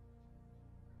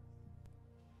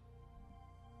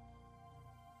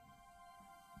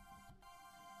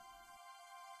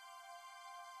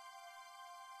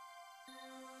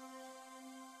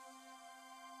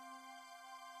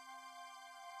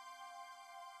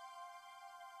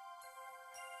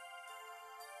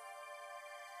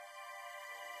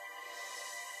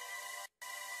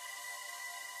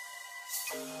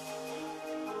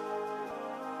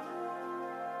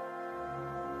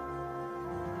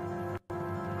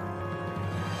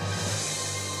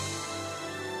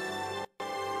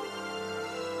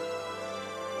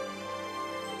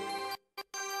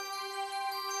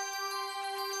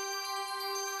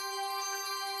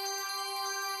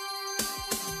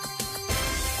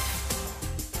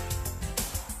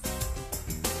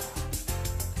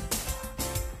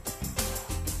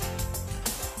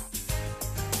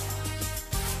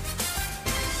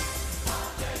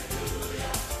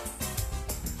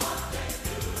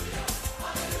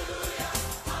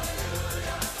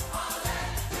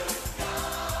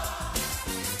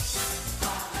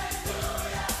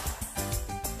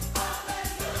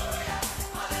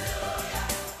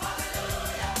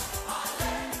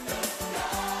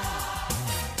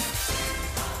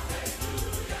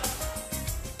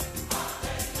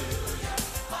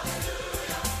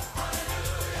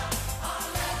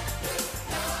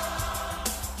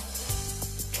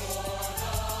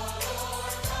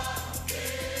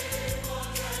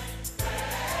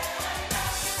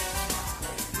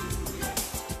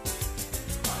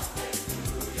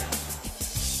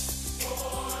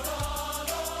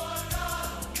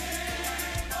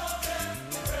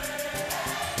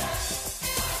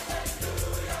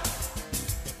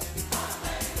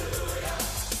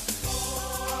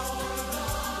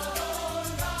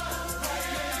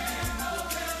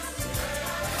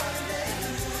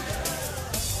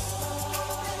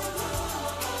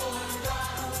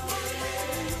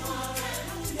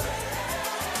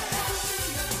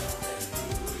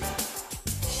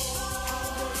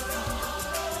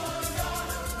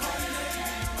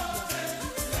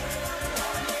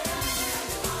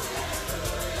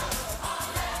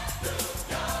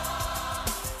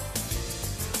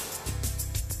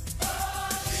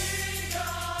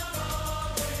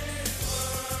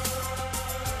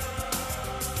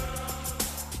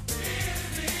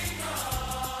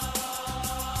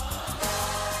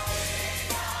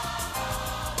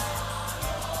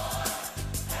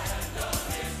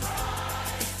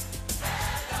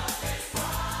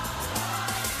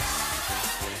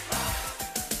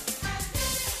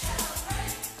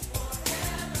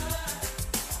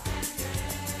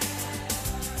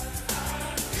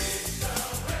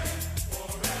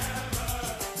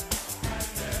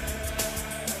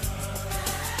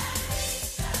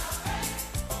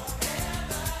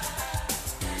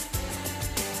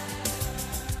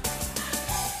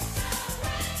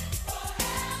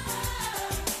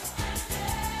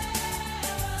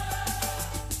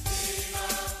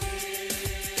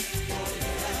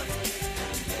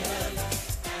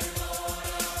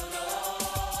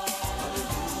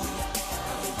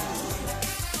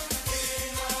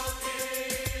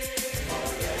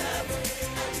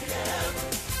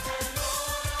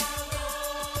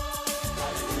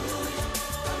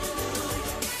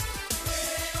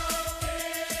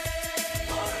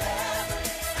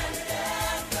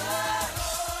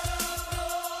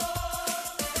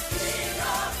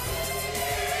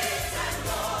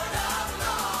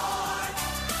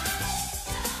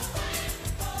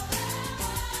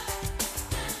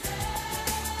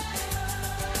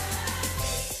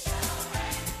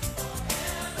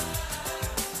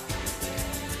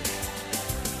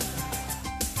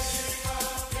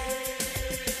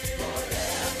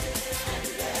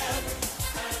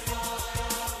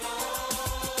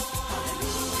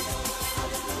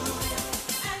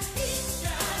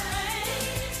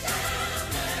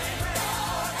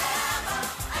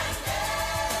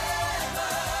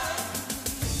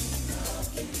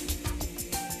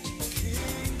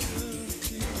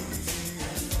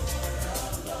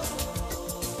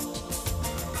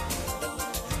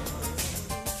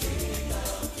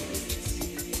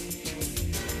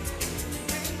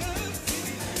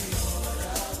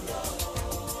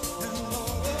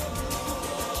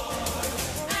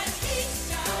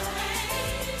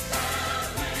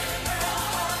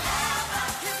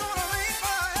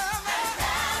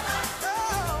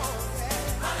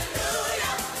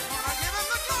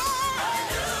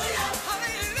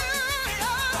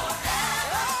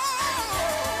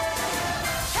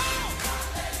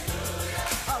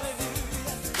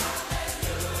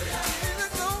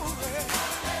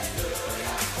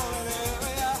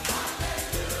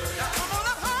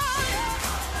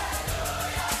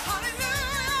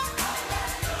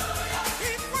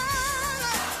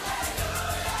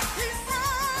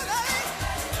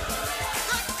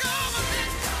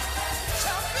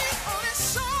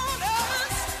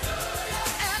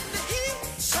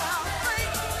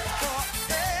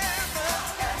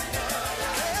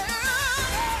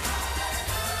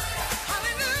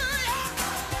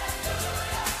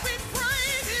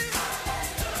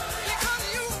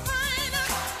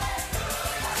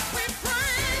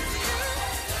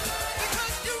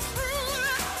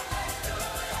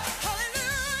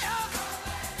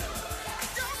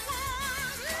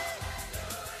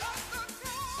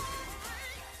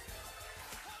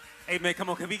 Amen. Come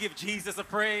on, can we give Jesus a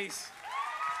praise?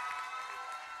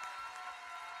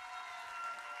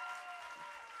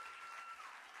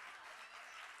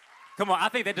 Come on, I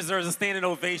think that deserves a standing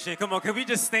ovation. Come on, can we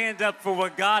just stand up for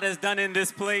what God has done in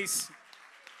this place?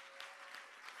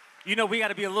 You know, we got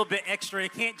to be a little bit extra.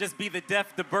 It can't just be the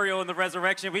death, the burial, and the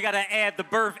resurrection. We got to add the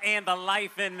birth and the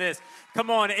life in this. Come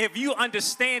on, if you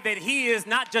understand that he is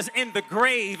not just in the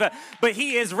grave, but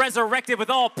he is resurrected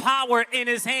with all power in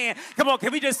his hand. Come on,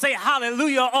 can we just say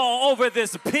hallelujah all over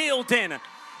this building?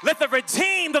 Let the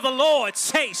redeemed of the Lord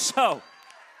say so.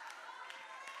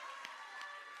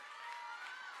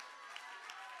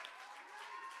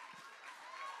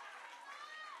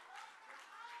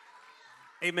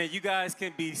 Amen. You guys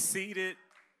can be seated.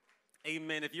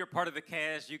 Amen. If you're part of the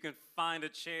cast, you can find a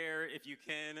chair if you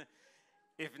can.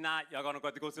 If not, y'all gonna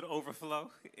have to go to the overflow.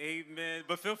 Amen.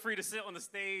 But feel free to sit on the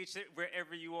stage, sit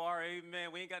wherever you are.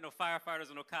 Amen. We ain't got no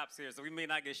firefighters or no cops here, so we may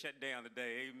not get shut down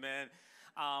today. Amen.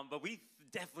 But we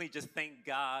definitely just thank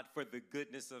God for the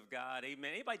goodness of God.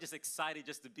 Amen. Anybody just excited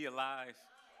just to be alive?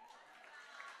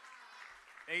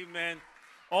 Amen.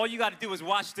 All you got to do is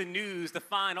watch the news to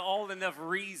find all enough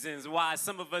reasons why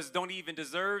some of us don't even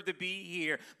deserve to be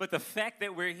here. But the fact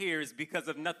that we're here is because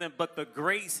of nothing but the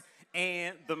grace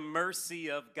and the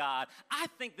mercy of God. I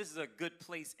think this is a good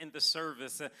place in the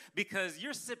service because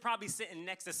you're probably sitting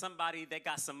next to somebody that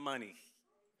got some money.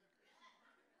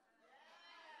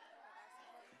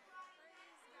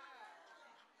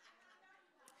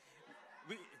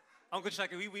 Uncle Chuck,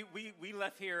 we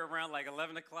left here around like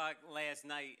 11 o'clock last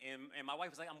night, and my wife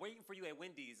was like, I'm waiting for you at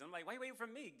Wendy's. I'm like, why are you waiting for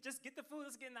me? Just get the food,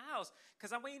 let's get in the house,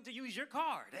 because I'm waiting to use your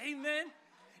card. Amen?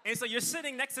 And so you're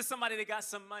sitting next to somebody that got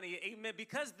some money. Amen?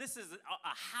 Because this is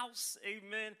a house,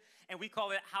 amen, and we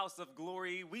call it House of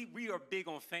Glory. We are big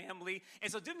on family. And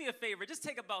so do me a favor, just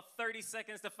take about 30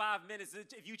 seconds to 5 minutes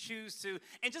if you choose to,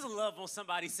 and just love on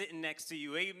somebody sitting next to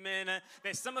you. Amen?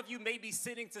 That some of you may be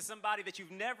sitting to somebody that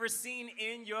you've never seen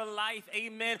in your life.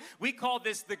 Amen? We call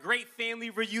this the Great Family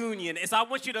Reunion. And so I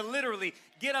want you to literally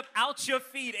get up out your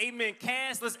feet. Amen.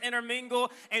 Cast, let's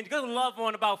intermingle, and go love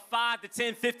on about 5 to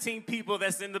 10, 15 people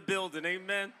that's in the building.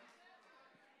 Amen.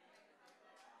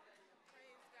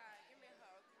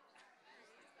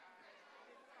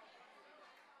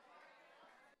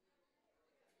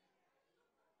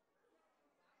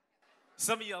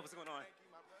 Some of y'all, what's going on?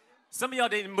 Some of y'all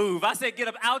didn't move. I said get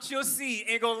up out your seat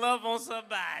and go love on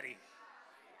somebody.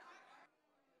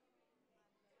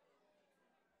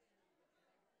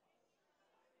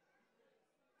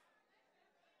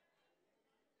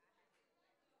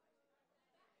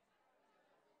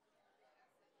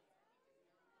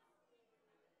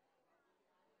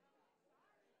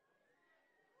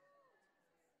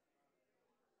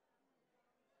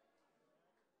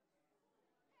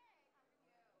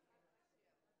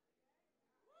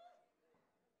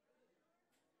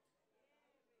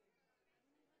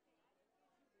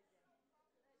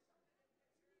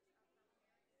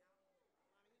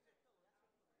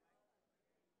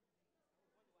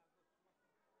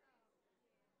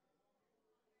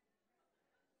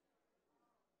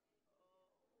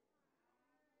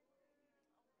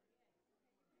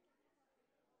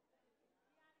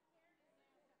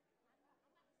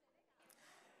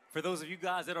 For those of you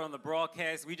guys that are on the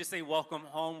broadcast, we just say welcome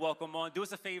home, welcome on. Do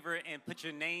us a favor and put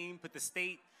your name, put the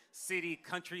state, city,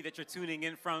 country that you're tuning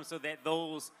in from so that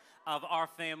those of our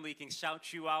family can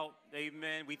shout you out.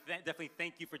 Amen. We definitely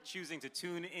thank you for choosing to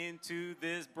tune into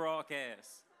this broadcast.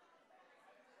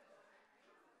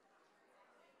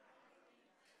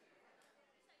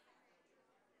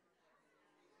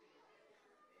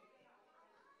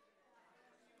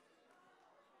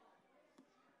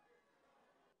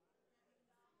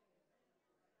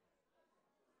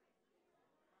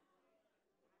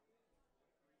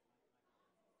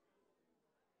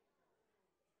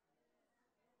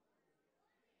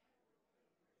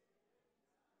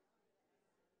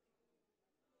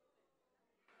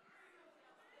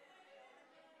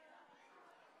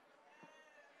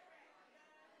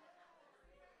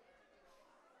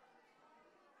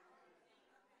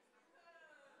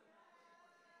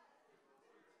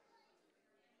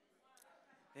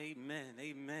 Amen,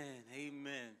 amen,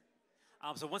 amen.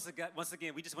 So once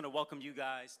again, we just want to welcome you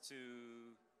guys to,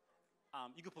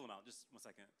 you can pull them out, just 1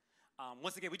 second.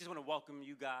 Once again, we just want to welcome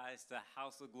you guys to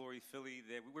House of Glory Philly,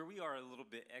 where we are a little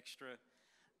bit extra.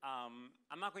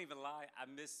 I'm not going to even lie, I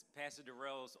missed Pastor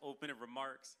Darrell's opening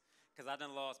remarks because I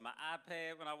done lost my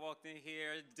iPad when I walked in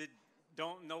here,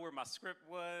 don't know where my script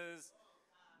was.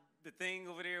 the thing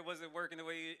over there wasn't working the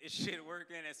way it should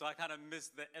working, and so I kind of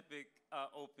missed the epic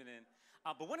opening.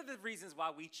 But one of the reasons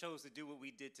why we chose to do what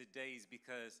we did today is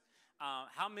because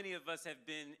how many of us have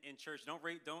been in church? Don't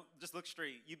just look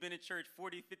straight. You've been in church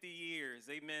 40, 50 years,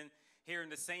 amen, hearing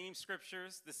the same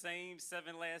scriptures, the same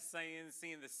 7 last sayings,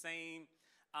 seeing the same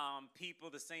people,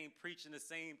 the same preaching, the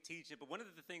same teaching. But one of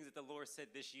the things that the Lord said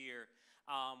this year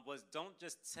was don't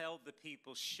just tell the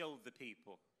people, show the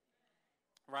people,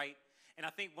 right? And I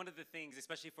think one of the things,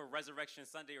 especially for Resurrection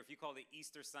Sunday, or if you call it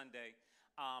Easter Sunday,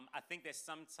 I think that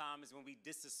sometimes when we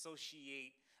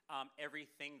disassociate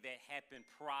everything that happened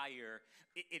prior,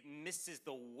 it misses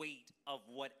the weight of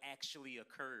what actually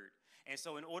occurred. And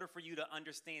so in order for you to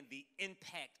understand the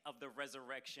impact of the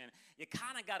resurrection, you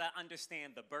kind of got to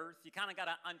understand the birth. You kind of got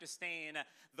to understand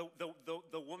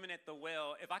the woman at the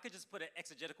well. If I could just put an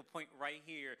exegetical point right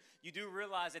here, you do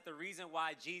realize that the reason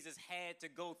why Jesus had to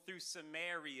go through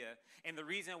Samaria and the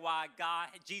reason why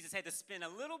Jesus had to spend a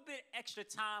little bit extra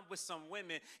time with some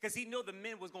women, because he knew the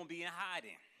men was going to be in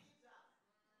hiding.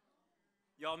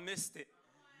 Y'all missed it.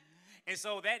 And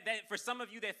so that for some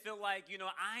of you that feel like,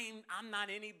 I'm not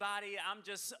anybody, I'm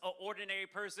just an ordinary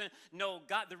person. No,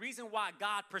 God, the reason why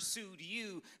God pursued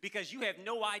you, because you have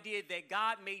no idea that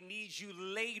God may need you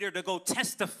later to go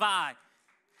testify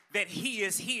that he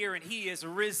is here and he is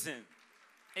risen.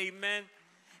 Amen.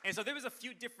 And so there was a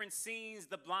few different scenes,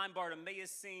 the blind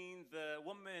Bartimaeus scene, the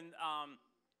woman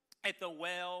at the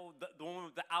well, the one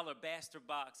with the alabaster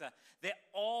box, that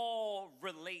all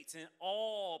relates and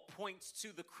all points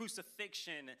to the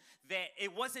crucifixion, that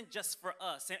it wasn't just for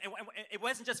us, and it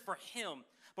wasn't just for him.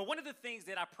 But one of the things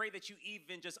that I pray that you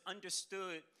even just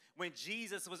understood when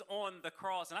Jesus was on the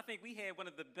cross, and I think we had one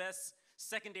of the best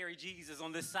secondary Jesus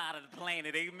on this side of the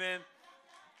planet, amen?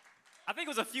 I think it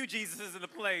was a few Jesuses in the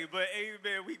play, but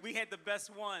amen, we had the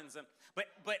best ones.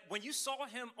 But when you saw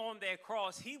him on that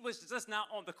cross, he was just not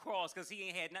on the cross because he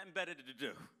ain't had nothing better to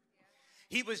do.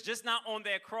 He was just not on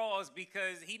that cross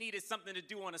because he needed something to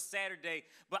do on a Saturday.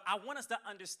 But I want us to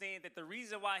understand that the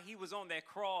reason why he was on that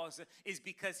cross is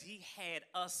because he had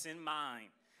us in mind.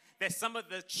 That some of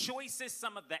the choices,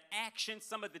 some of the actions,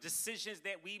 some of the decisions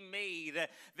that we made,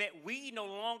 that we no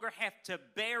longer have to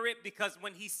bear it, because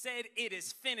when he said it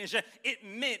is finished, it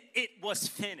meant it was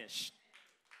finished.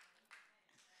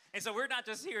 And so we're not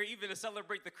just here even to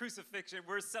celebrate the crucifixion.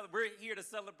 We're here to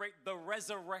celebrate the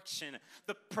resurrection,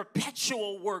 the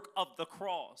perpetual work of the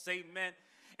cross. Amen.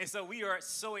 And so we are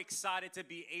so excited to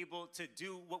be able to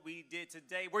do what we did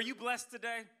today. Were you blessed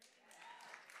today?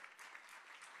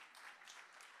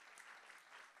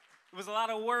 It was a lot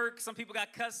of work. Some people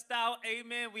got cussed out.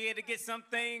 Amen. We had to get some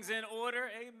things in order.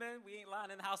 Amen. We ain't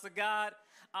lying in the house of God.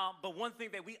 But one thing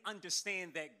that we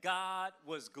understand, that God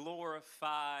was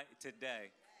glorified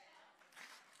today.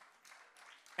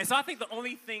 And so I think the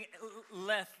only thing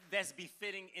left that's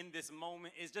befitting in this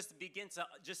moment is just to begin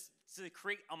to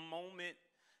create a moment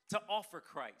to offer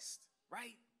Christ,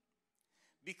 right?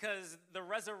 Because the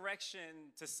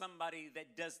resurrection to somebody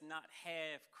that does not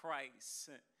have Christ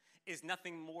is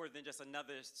nothing more than just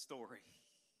another story.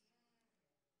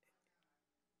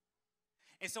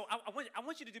 And so I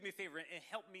want you to do me a favor and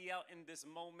help me out in this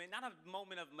moment, not a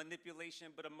moment of manipulation,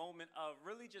 but a moment of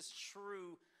really just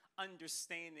true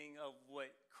understanding of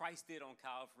what Christ did on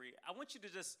Calvary. I want you to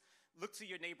just look to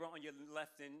your neighbor on your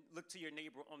left and look to your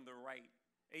neighbor on the right.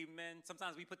 Amen.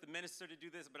 Sometimes we put the minister to do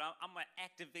this, but I'm going to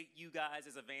activate you guys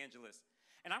as evangelists.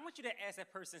 And I want you to ask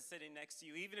that person sitting next to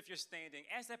you, even if you're standing,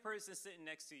 ask that person sitting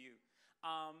next to you,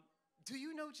 do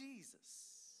you know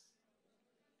Jesus?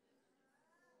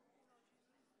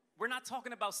 We're not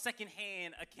talking about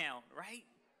secondhand account, right?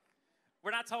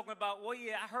 We're not talking about, well,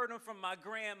 yeah, I heard him from my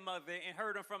grandmother and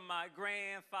heard him from my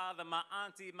grandfather, my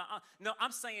auntie, my aunt. No,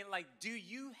 I'm saying, like, do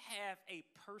you have a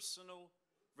personal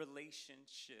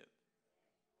relationship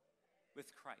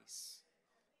with Christ?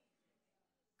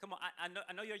 Come on,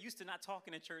 I know you're used to not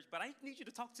talking in church, but I need you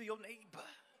to talk to your neighbor.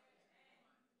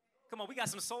 Come on, we got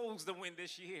some souls to win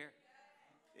this year.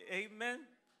 Amen.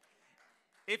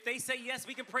 If they say yes,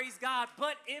 we can praise God.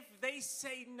 But if they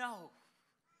say no,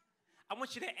 I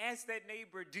want you to ask that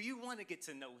neighbor, do you want to get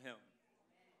to know him?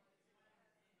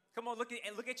 Come on, look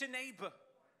at your neighbor.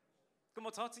 Come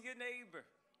on, talk to your neighbor.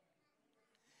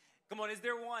 Come on, is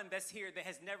there one that's here that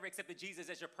has never accepted Jesus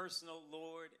as your personal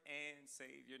Lord and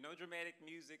Savior? No dramatic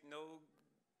music, no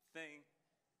thing.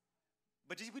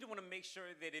 But we don't want to make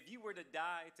sure that if you were to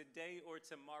die today or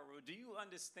tomorrow, do you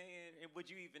understand and would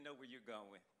you even know where you're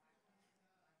going?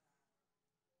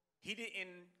 He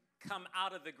didn't come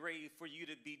out of the grave for you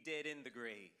to be dead in the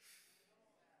grave.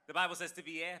 The Bible says to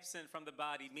be absent from the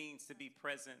body means to be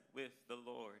present with the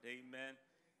Lord. Amen.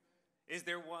 Is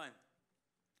there one?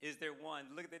 Is there one?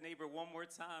 Look at the neighbor one more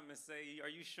time and say, are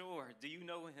you sure? Do you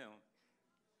know him?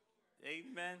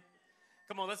 Amen.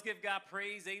 Come on, let's give God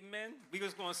praise. Amen. We're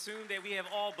just going to assume that we have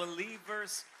all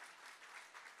believers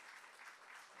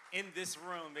in this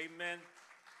room. Amen.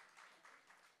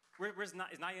 Is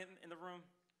Naya in the room?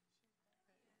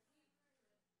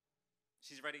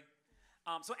 She's ready.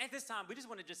 So at this time, we just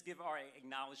want to just give our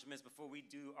acknowledgments before we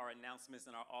do our announcements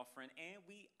and our offering, and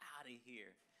we out of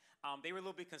here. They were a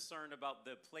little bit concerned about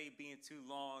the play being too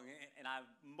long, and I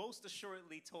most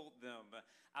assuredly told them,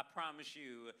 I promise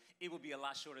you, it will be a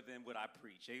lot shorter than what I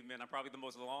preach. Amen. I'm probably the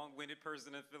most long-winded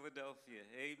person in Philadelphia.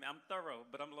 Amen. I'm thorough,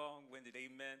 but I'm long-winded.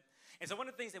 Amen. And so one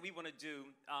of the things that we want to do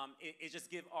is just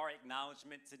give our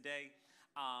acknowledgement today.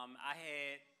 I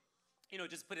had,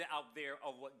 just put it out there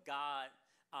of what God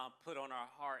put on our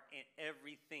heart, and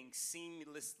everything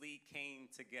seamlessly came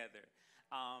together.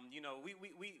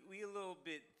 We a little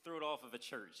bit thrown off of a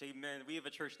church, amen. We have a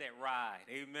church that ride,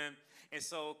 amen. And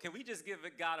so, can we just give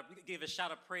a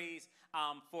shout of praise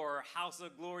for House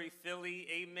of Glory Philly,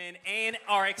 amen, and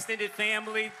our extended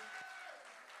family.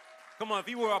 Come on, if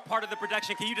you were a part of the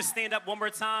production, can you just stand up one more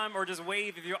time, or just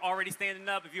wave if you're already standing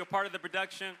up? If you're a part of the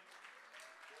production.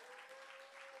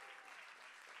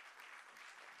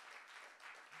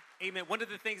 Amen. One of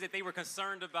the things that they were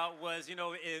concerned about was,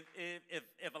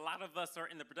 if a lot of us are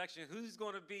in the production, who's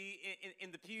going to be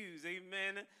in the pews?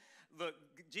 Amen. Look,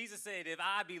 Jesus said, if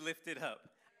I be lifted up,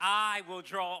 I will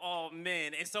draw all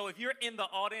men. And so if you're in the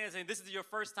audience and this is your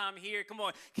first time here, come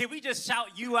on, can we just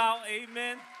shout you out?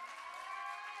 Amen.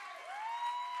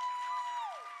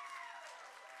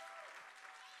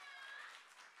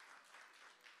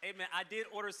 Amen. I did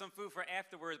order some food for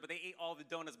afterwards, but they ate all the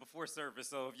donuts before service.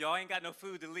 So if y'all ain't got no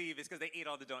food to leave, it's because they ate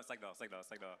all the donuts. Like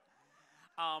no.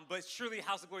 But truly,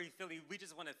 House of Glory Philly, we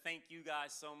just want to thank you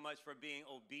guys so much for being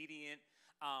obedient,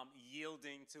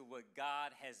 yielding to what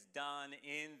God has done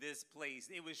in this place.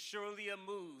 It was surely a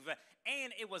move,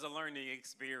 and it was a learning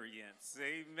experience.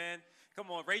 Amen. Come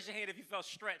on, raise your hand if you felt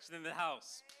stretched in the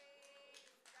house.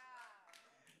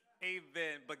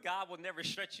 Amen. But God will never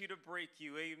stretch you to break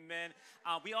you. Amen.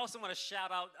 We also want to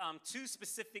shout out a few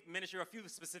specific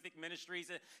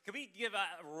ministries. Can we give a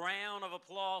round of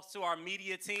applause to our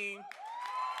media team?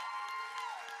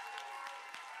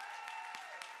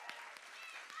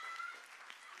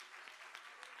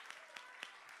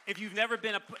 If you've never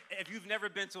been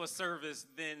to a service,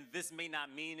 then this may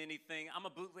not mean anything. I'm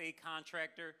a bootleg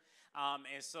contractor,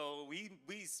 and so we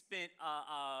spent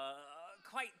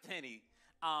quite penny.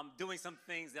 Doing some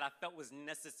things that I felt was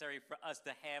necessary for us to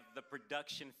have the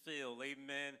production feel,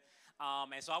 amen.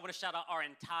 And so I want to shout out our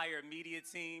entire media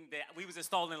team that we was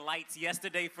installing lights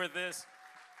yesterday for this,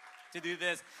 to do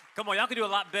this. Come on, y'all can do a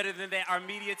lot better than that, our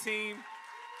media team.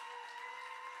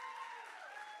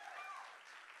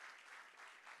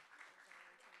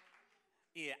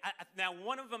 Yeah, now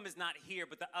one of them is not here,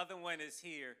 but the other one is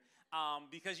here.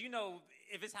 Because,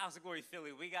 if it's House of Glory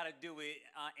Philly, we got to do it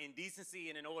in decency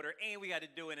and in order, and we got to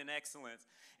do it in excellence.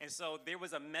 And so there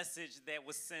was a message that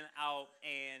was sent out,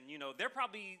 and, they're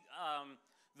probably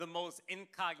the most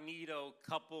incognito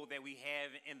couple that we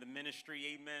have in the ministry,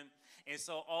 amen. And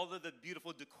so all of the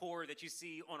beautiful decor that you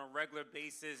see on a regular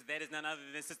basis, that is none other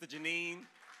than Sister Janine,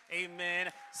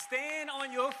 amen. Stand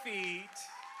on your feet,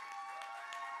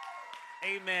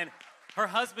 amen. Her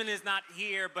husband is not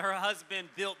here, but her husband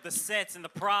built the sets and the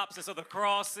props, and so the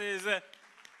crosses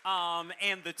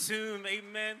and the tomb,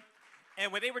 amen.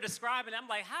 And when they were describing it, I'm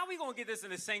like, how are we going to get this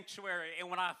in the sanctuary? And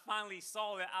when I finally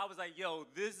saw it, I was like, yo,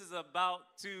 this is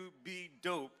about to be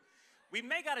dope. We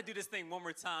may got to do this thing one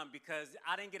more time because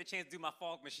I didn't get a chance to do my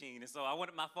fog machine, and so I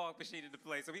wanted my fog machine to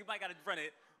play. So we might got to run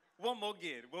it one more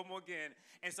again.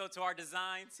 And so to our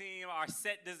design team, our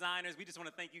set designers, we just want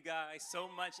to thank you guys so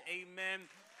much, amen.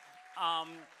 I'm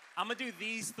going to do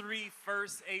these three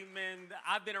first, amen.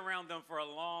 I've been around them for a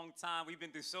long time. We've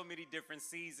been through so many different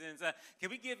seasons. Can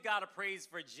we give God a praise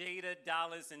for Jada,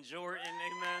 Dallas, and Jordan,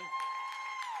 amen?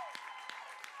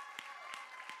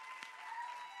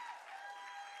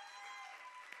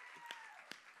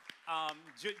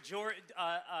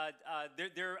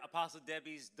 They're Apostle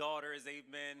Debbie's daughters,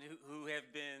 amen, who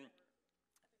have been,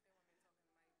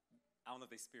 I don't know if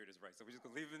their spirit is right, so we're just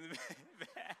going to leave them in the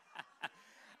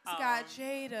It's got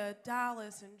Jada,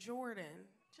 Dallas, and Jordan.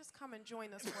 Just come and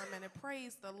join us for a minute.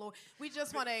 Praise the Lord. We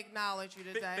just want to acknowledge you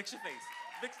today. Fix your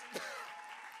face.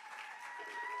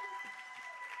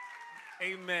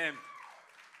 Amen.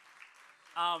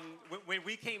 When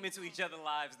we came into each other's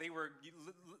lives, they were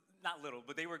not little,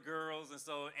 but they were girls, and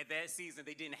so at that season,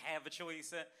 they didn't have a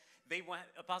choice.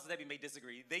 Apostle Debbie may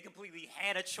disagree. They completely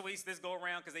had a choice this go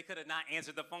around because they could have not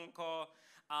answered the phone call.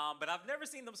 But I've never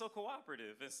seen them so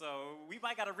cooperative, and so we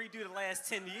might got to redo the last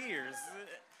 10 years.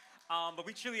 But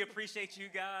we truly appreciate you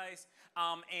guys.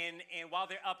 And while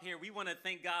they're up here, we want to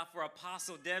thank God for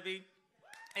Apostle Debbie,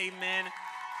 amen,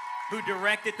 who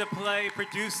directed the play,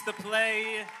 produced the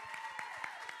play.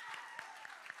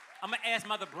 I'm going to ask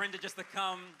Mother Brenda just to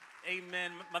come,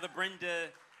 amen. Mother Brenda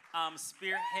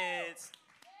spearheads,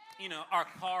 our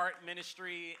card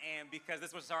ministry, and because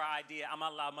this was our idea, I'm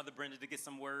going to allow Mother Brenda to get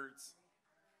some words.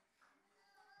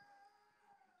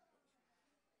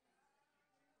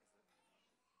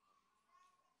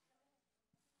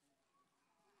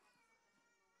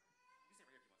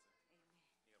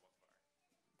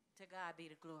 To God be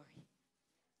the glory.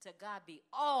 To God be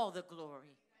all the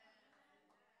glory.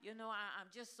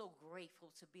 I'm just so grateful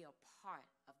to be a part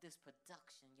of this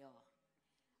production, y'all.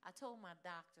 I told my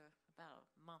doctor about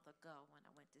a month ago when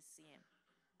I went to see him,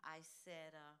 I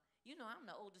said, I'm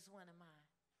the oldest one in my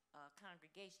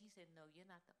congregation. He said, no, you're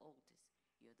not the oldest.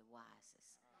 You're the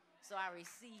wisest. So I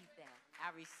received that. I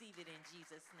receive it in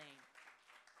Jesus' name.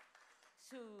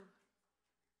 To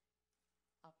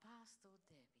Apostle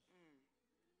Debbie,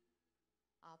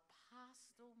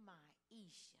 Apostle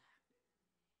Maisha,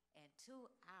 and to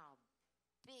our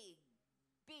big,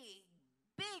 big,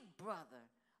 big brother,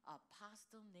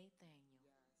 Apostle Nathaniel.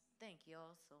 Yes. Thank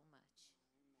y'all so much.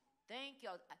 Thank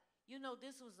y'all.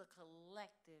 This was a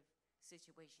collective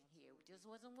situation here. It just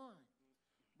wasn't one.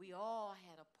 We all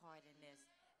had a part in this.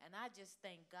 And I just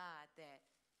thank God that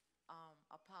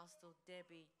Apostle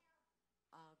Debbie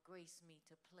graced me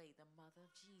to play the Mother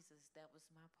of Jesus. That was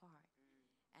my part.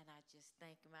 And I just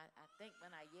thank him. I think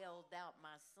when I yelled out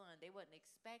my son, they wasn't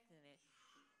expecting it.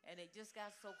 And it just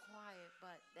got so quiet,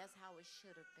 but that's how it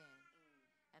should have been.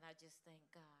 And I just thank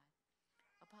God.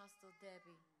 Apostle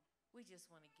Debbie, we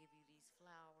just want to give you these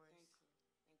flowers.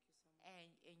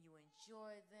 Thank you. Thank you so much. And you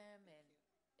enjoy them. And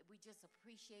we just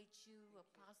appreciate you,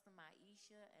 Apostle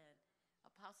Maisha and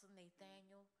Apostle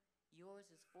Nathaniel. Yours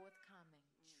is forthcoming.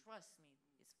 Trust me,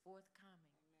 it's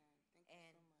forthcoming.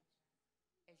 Amen. Thank you so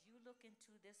much. As you look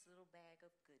into this little bag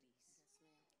of goodies, yes,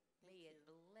 ma'am. May it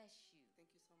bless you.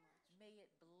 Thank you so much. May it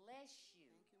bless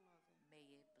you. Thank you, Mother.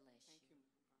 May it bless Thank you.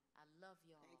 you. I love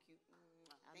y'all. Thank you.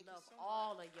 I Thank love you so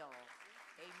all much. of y'all.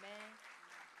 Amen.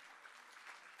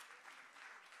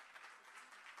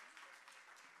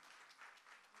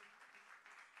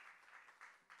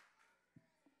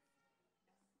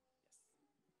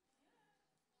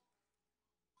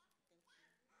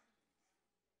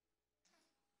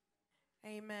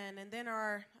 Amen. And then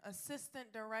our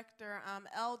assistant director,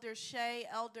 Elder Shay,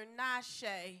 Elder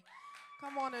Nashe.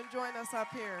 Come on and join us up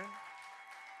here.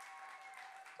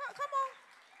 Come on.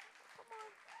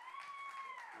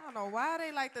 I don't know why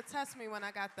they like to test me when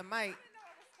I got the mic.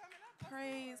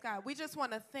 Praise God. We just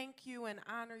want to thank you and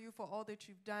honor you for all that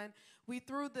you've done. We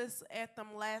threw this at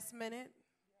them last minute.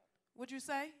 Would you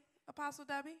say, Apostle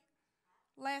Debbie?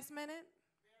 Last minute?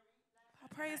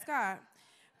 Praise God.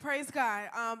 Praise God.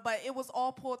 But it was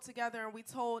all pulled together, and we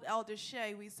told Elder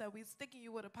Shay, we said, we're sticking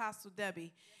you with Apostle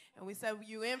Debbie. And we said,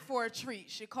 you in for a treat.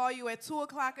 She call you at 2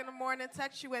 o'clock in the morning,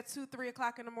 text you at 2, 3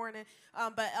 o'clock in the morning.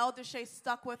 But Elder Shay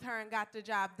stuck with her and got the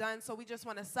job done. So we just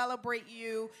want to celebrate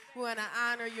you. We want to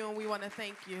honor you, and we want to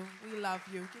thank you. We love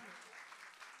you.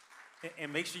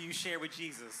 And make sure you share with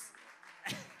Jesus.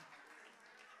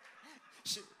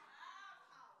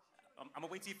 I'm going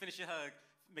to wait till you finish your hug.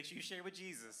 Make sure you share with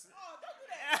Jesus. Oh, don't do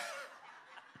that.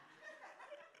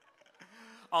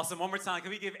 Awesome. One more time. Can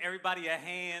we give everybody a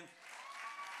hand?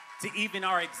 To even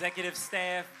our executive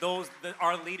staff,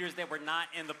 our leaders that were not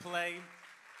in the play.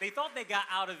 They thought they got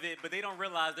out of it, but they don't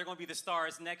realize they're going to be the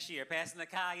stars next year. Pastor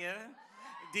Nakaya,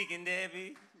 Deacon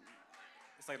Debbie.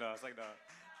 It's like that.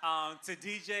 To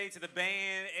DJ, to the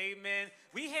band, amen.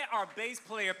 We had our bass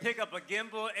player pick up a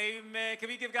gimbal, amen. Can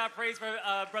we give God praise for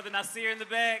Brother Nasir in the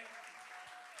back?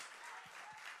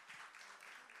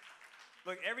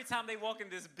 Look, every time they walk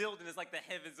in this building, it's like the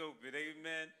heavens open,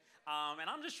 amen. And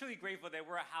I'm just truly grateful that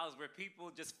we're a house where people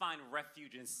just find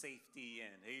refuge and safety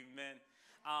in, amen.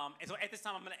 And so at this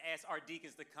time, I'm going to ask our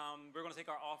deacons to come. We're going to take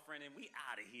our offering, and we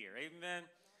out of here, amen.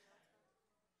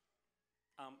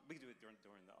 We can do it during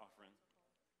the offering.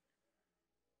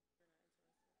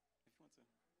 If you want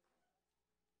to.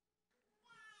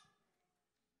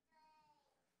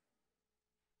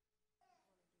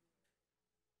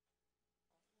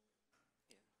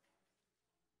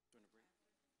 During the break.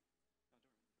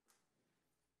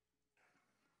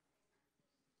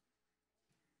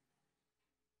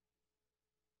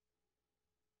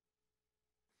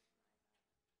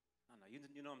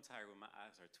 You know I'm tired when my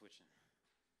eyes are twitching.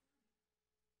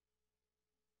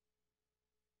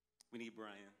 We need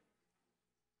Brian.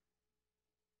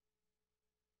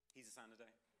 He's assigned today.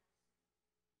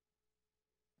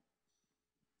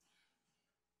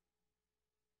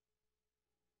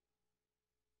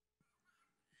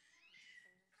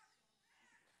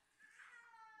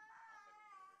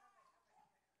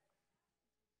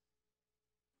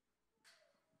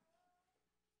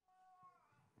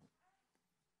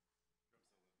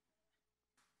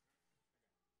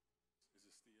 Is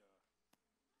this the offering word?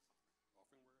 Okay. All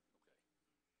right.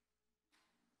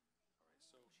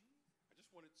 So I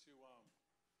just wanted to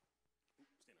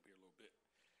stand up here a little bit.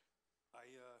 I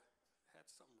had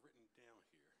something written down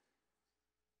here. And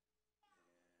all right.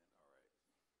 Let's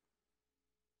see.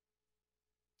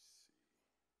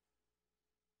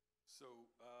 So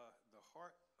the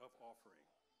heart of offering.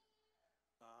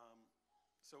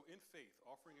 So in faith,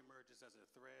 offering emerges as a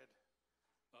thread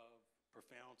of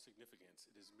profound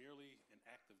significance. It is merely an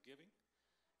act of giving.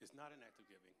 It's not an act of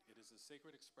giving. It is a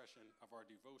sacred expression of our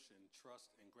devotion,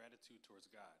 trust, and gratitude towards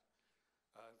God.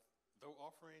 Through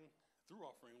offering,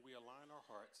 we align our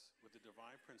hearts with the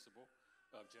divine principle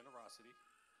of generosity,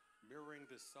 mirroring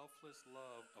the selfless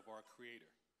love of our Creator.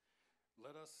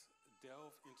 Let us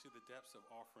delve into the depths of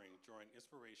offering, drawing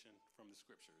inspiration from the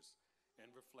scriptures and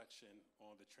reflection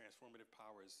on the transformative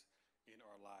powers in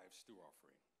our lives through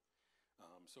offering.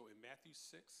 So in Matthew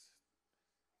 6,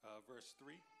 verse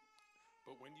 3,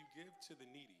 but when you give to the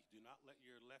needy, do not let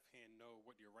your left hand know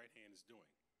what your right hand is doing,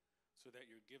 so that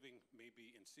your giving may be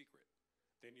in secret.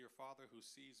 Then your Father who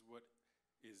sees what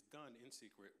is done in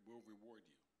secret will reward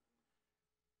you.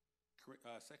 2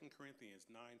 Corinthians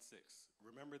 9:6.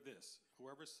 Remember this,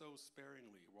 whoever sows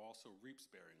sparingly will also reap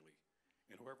sparingly,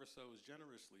 and whoever sows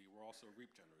generously will also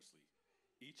reap generously.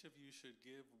 Each of you should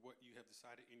give what you have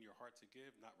decided in your heart to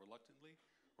give, not reluctantly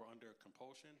or under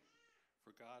compulsion,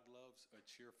 for God loves a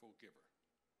cheerful giver.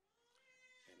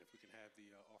 And if we can have the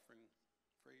offering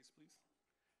phrase, please.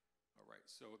 All right,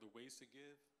 so the ways to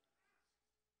give.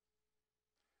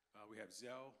 We have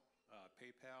Zelle,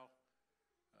 PayPal.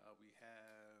 We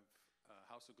have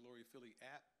HouseOfGloryPhilly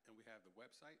app, and we have the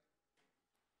website.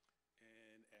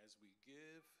 And as we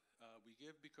give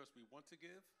because we want to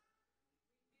give.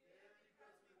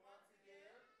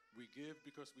 We give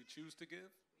because we choose to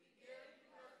give.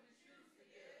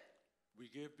 We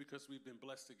give because we've been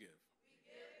blessed to give.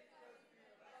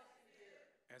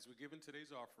 As we give in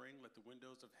today's offering, let the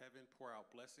windows of heaven pour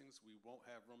out blessings we won't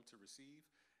have room to receive.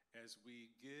 As we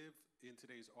give in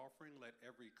today's offering, let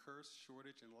every curse,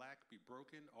 shortage, and lack be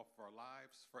broken off of our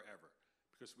lives forever,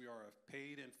 because we are a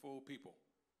paid and full people.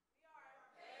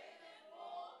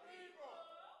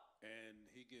 And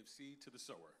he gives seed to the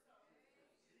sower. All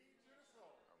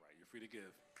right, you're free to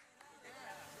give.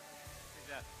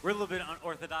 We're a little bit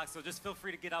unorthodox, so just feel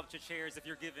free to get out your chairs if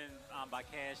you're giving by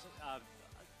cash.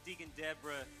 Deacon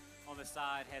Deborah on the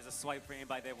side has a swipe for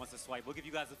anybody that wants to swipe. We'll give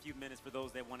you guys a few minutes for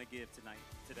those that want to give today.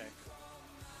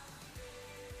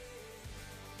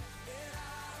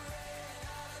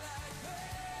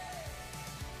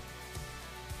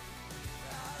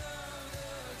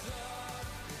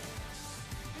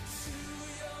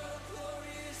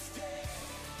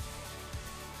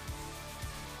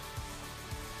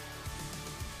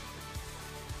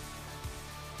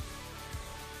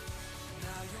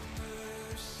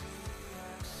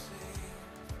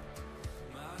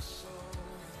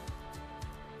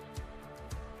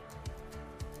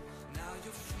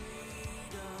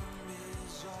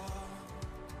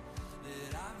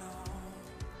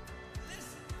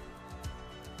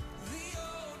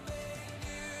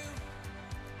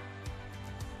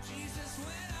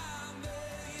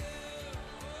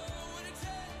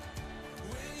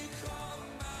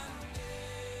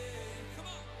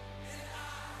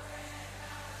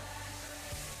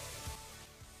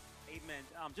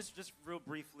 Just real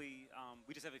briefly,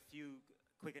 we just have a few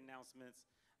quick announcements.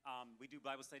 We do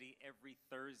Bible study every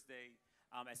Thursday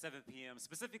at 7 p.m.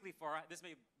 Specifically for this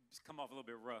may come off a little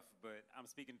bit rough, but I'm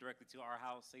speaking directly to our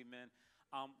house. Amen.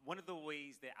 One of the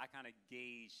ways that I kind of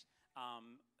gauge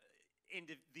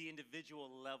the individual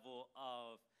level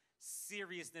of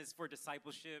seriousness for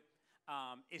discipleship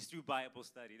is through Bible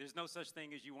study. There's no such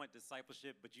thing as you want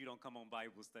discipleship, but you don't come on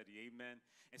Bible study. Amen.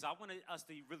 And so I wanted us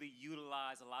to really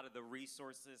utilize a lot of the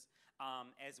resources,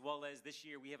 as well as this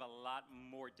year we have a lot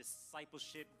more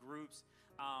discipleship groups.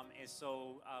 And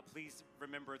so please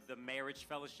remember the marriage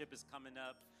fellowship is coming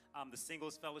up The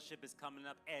singles fellowship is coming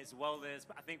up, as well as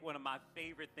I think one of my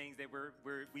favorite things that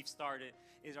we've started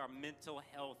is our mental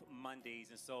health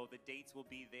Mondays. And so the dates will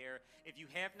be there. If you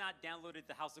have not downloaded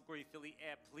the House of Glory Philly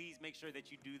app, please make sure that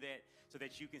you do that so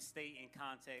that you can stay in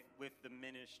contact with the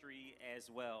ministry as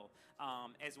well.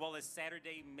 As well as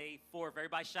Saturday, May 4th.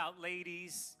 Everybody shout,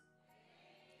 ladies.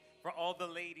 For all the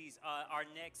ladies, our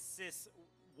next Sis,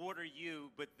 What Are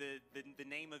You? But the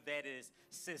name of that is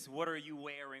Sis, What Are You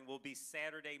Wearing? Will be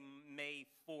Saturday, May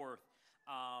 4th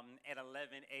at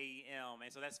 11 a.m.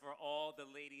 And so that's for all the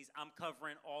ladies. I'm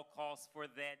covering all costs for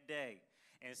that day.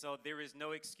 And so there is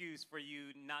no excuse for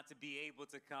you not to be able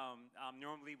to come.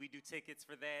 Normally we do tickets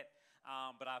for that,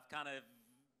 but I've kind of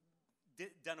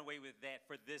done away with that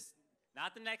for this,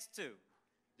 not the next two.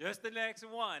 Just the next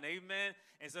one, amen.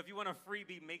 And so if you want a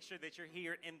freebie, make sure that you're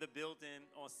here in the building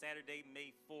on Saturday,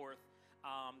 May 4th,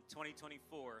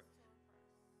 2024.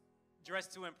 Dress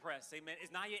to impress, amen.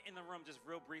 Is Naya in the room, just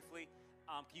real briefly?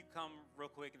 Can you come real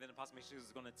quick, and then Apostle Misha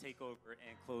is going to take over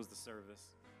and close the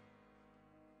service.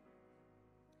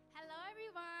 Hello,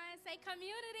 everyone. Say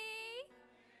community.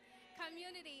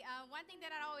 Community. One thing that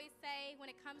I always say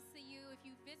when it comes to you, if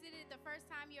you visited the first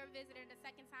time, you're a visitor, the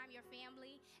second time, you're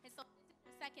family. And so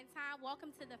the second time,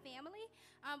 welcome to the family.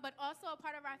 But also a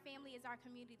part of our family is our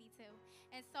community too.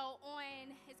 And so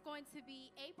it's going to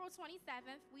be April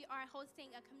 27th, we are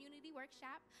hosting a community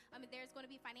workshop. There's going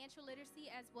to be financial literacy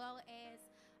as well as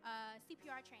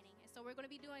CPR training. And so we're going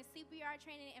to be doing CPR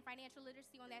training and financial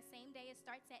literacy on that same day. It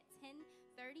starts at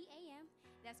 10:30 a.m.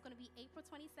 That's going to be April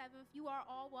 27th. You are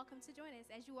all welcome to join us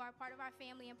as you are part of our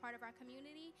family and part of our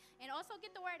community. And also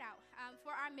get the word out. For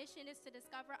our mission is to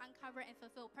discover, uncover, and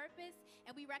fulfill purpose.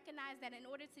 And we recognize that in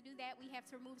order to do that, we have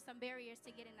to remove some barriers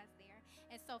to getting us there.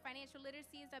 And so financial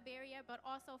literacy is a barrier, but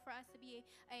also for us to be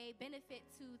a benefit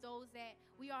to those that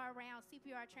we are around,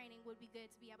 CPR training would be good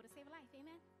to be able to save a life.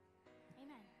 Amen?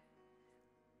 Amen.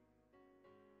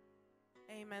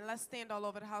 Amen. Let's stand all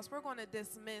over the house. We're going to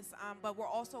dismiss, but we're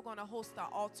also going to host the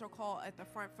altar call at the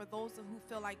front for those who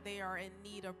feel like they are in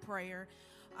need of prayer.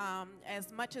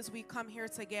 As much as we come here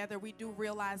together, we do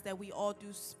realize that we all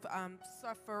do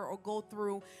suffer or go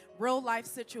through real life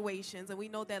situations, and we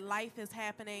know that life is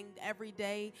happening every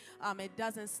day. It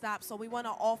doesn't stop, so we want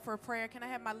to offer prayer. Can I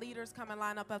have my leaders come and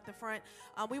line up at the front?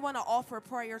 We want to offer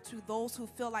prayer to those who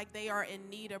feel like they are in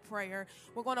need of prayer.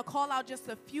 We're going to call out just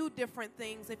a few different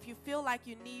things. If you feel like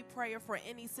you need prayer for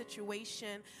any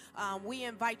situation, we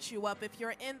invite you up. If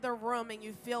you're in the room and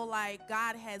you feel like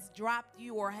God has dropped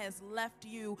you or has left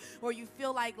you, or you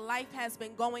feel like life has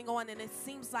been going on and it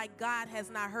seems like God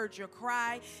has not heard your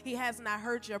cry, He has not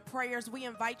heard your prayers, we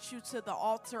invite you to the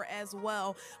altar as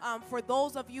well. For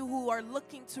those of you who are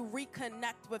looking to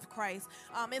reconnect with Christ,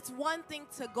 it's one thing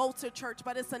to go to church,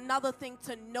 but it's another thing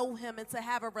to know Him and to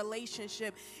have a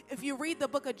relationship. If you read the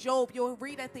book of Job, you'll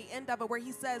read at the end of it where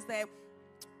he says that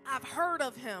I've heard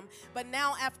of Him, but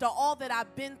now after all that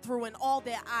I've been through and all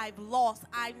that I've lost,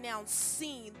 I've now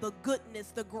seen the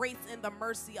goodness, the grace, and the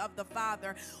mercy of the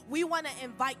Father. We want to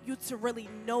invite you to really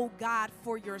know God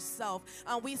for yourself.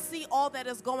 We see all that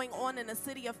is going on in the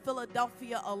city of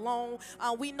Philadelphia alone.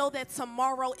 We know that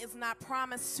tomorrow is not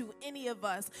promised to any of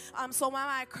us. So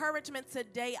my encouragement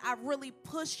today, I really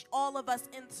push all of us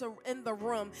in the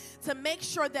room to make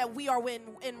sure that we are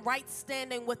in right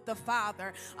standing with the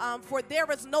Father. For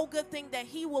there is no good thing that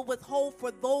He will withhold for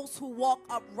those who walk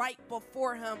upright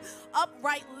before Him.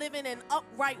 Upright living and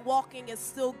upright walking is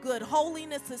still good.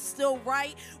 Holiness is still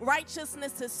right.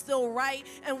 Righteousness is still right.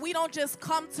 And we don't just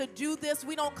come to do this.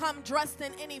 We don't come dressed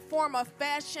in any form of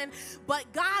fashion. But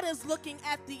God is looking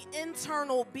at the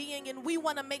internal being, and we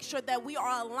want to make sure that we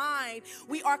are aligned.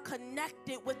 We are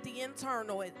connected with the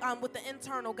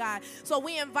internal God. So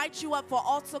we invite you up for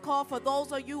altar call. For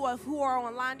those of you who are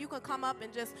online, you can come up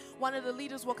and just one of the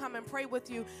leaders will come and pray with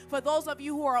you. For those of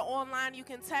you who are online, you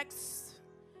can text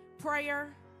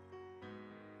prayer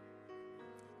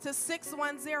to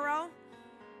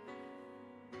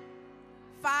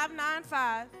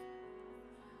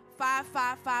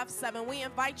 610-595-5557. We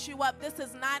invite you up. This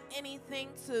is not anything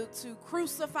to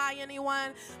crucify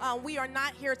anyone. We are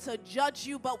not here to judge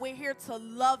you, but we're here to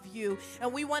love you.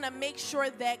 And we want to make sure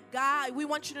that we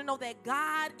want you to know that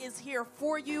God is here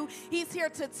for you. He's here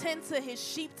to tend to His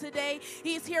sheep today.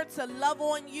 He's here to love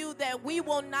on you, that we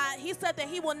will not, He said that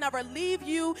He will never leave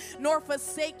you nor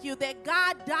forsake you, that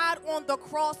God died on the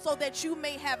cross so that you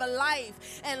may have a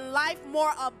life and life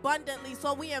more abundantly.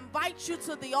 So we invite you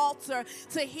to the altar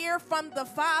to hear hear from the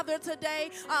Father today.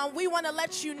 We want to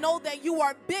let you know that you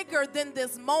are bigger than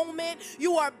this moment.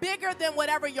 You are bigger than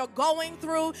whatever you're going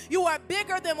through. You are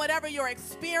bigger than whatever you're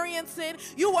experiencing.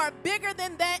 You are bigger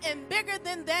than that, and bigger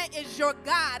than that is your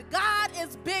God. God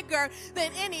is bigger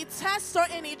than any test or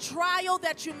any trial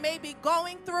that you may be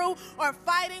going through or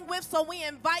fighting with. So we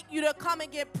invite you to come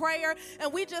and get prayer.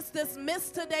 And we just dismiss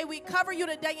today. We cover you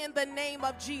today in the name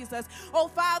of Jesus. Oh,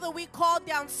 Father, we call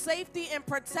down safety and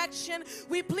protection.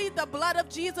 We plead the blood of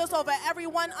Jesus over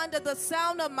everyone under the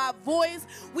sound of my voice.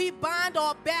 We bind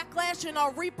all backlash and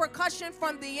all repercussion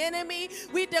from the enemy.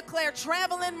 We declare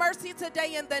traveling mercy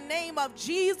today in the name of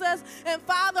Jesus. And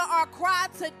Father, our cry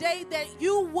today that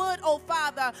you would, oh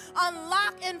Father,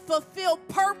 unlock and fulfill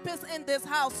purpose in this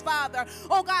house, Father.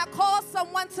 Oh God, cause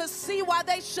someone to see why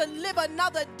they should live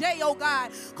another day, oh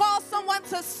God. Cause someone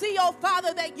to see, oh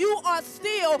Father, that you are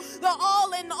still the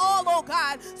all in all, oh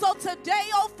God. So today,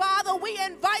 oh Father, we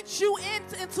invite you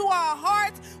into our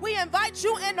hearts. We invite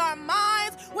you in our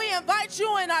minds. We invite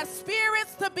you in our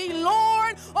spirits to be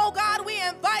Lord. Oh God, we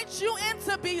invite you in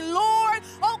to be Lord.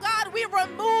 Oh God, we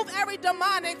remove every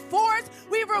demonic force.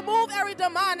 We remove every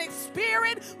demonic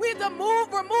spirit. We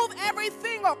remove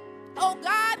everything, oh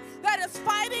God, that is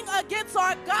fighting against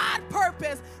our God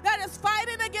purpose, that is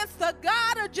fighting against the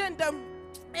God agenda.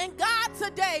 And God,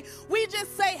 today, we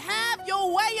just say, have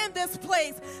your way in this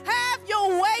place. Have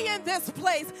your way in this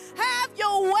place. Have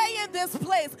your way in this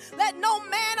place. Let no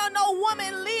man or no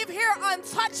woman leave here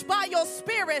untouched by your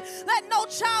spirit. Let no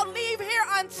child leave here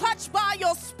untouched by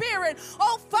your spirit.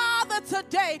 Oh, Father,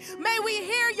 today, may we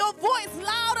hear your voice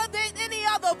louder than any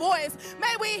other voice.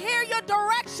 May we hear your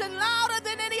direction louder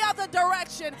than any other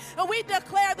direction. And we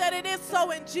declare that it is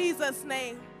so in Jesus'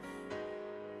 name.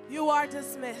 You are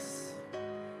dismissed.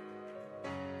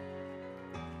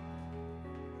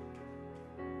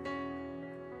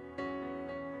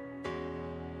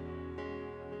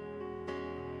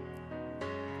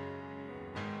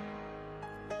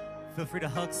 Feel free to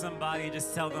hug somebody and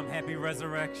just tell them happy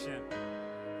resurrection.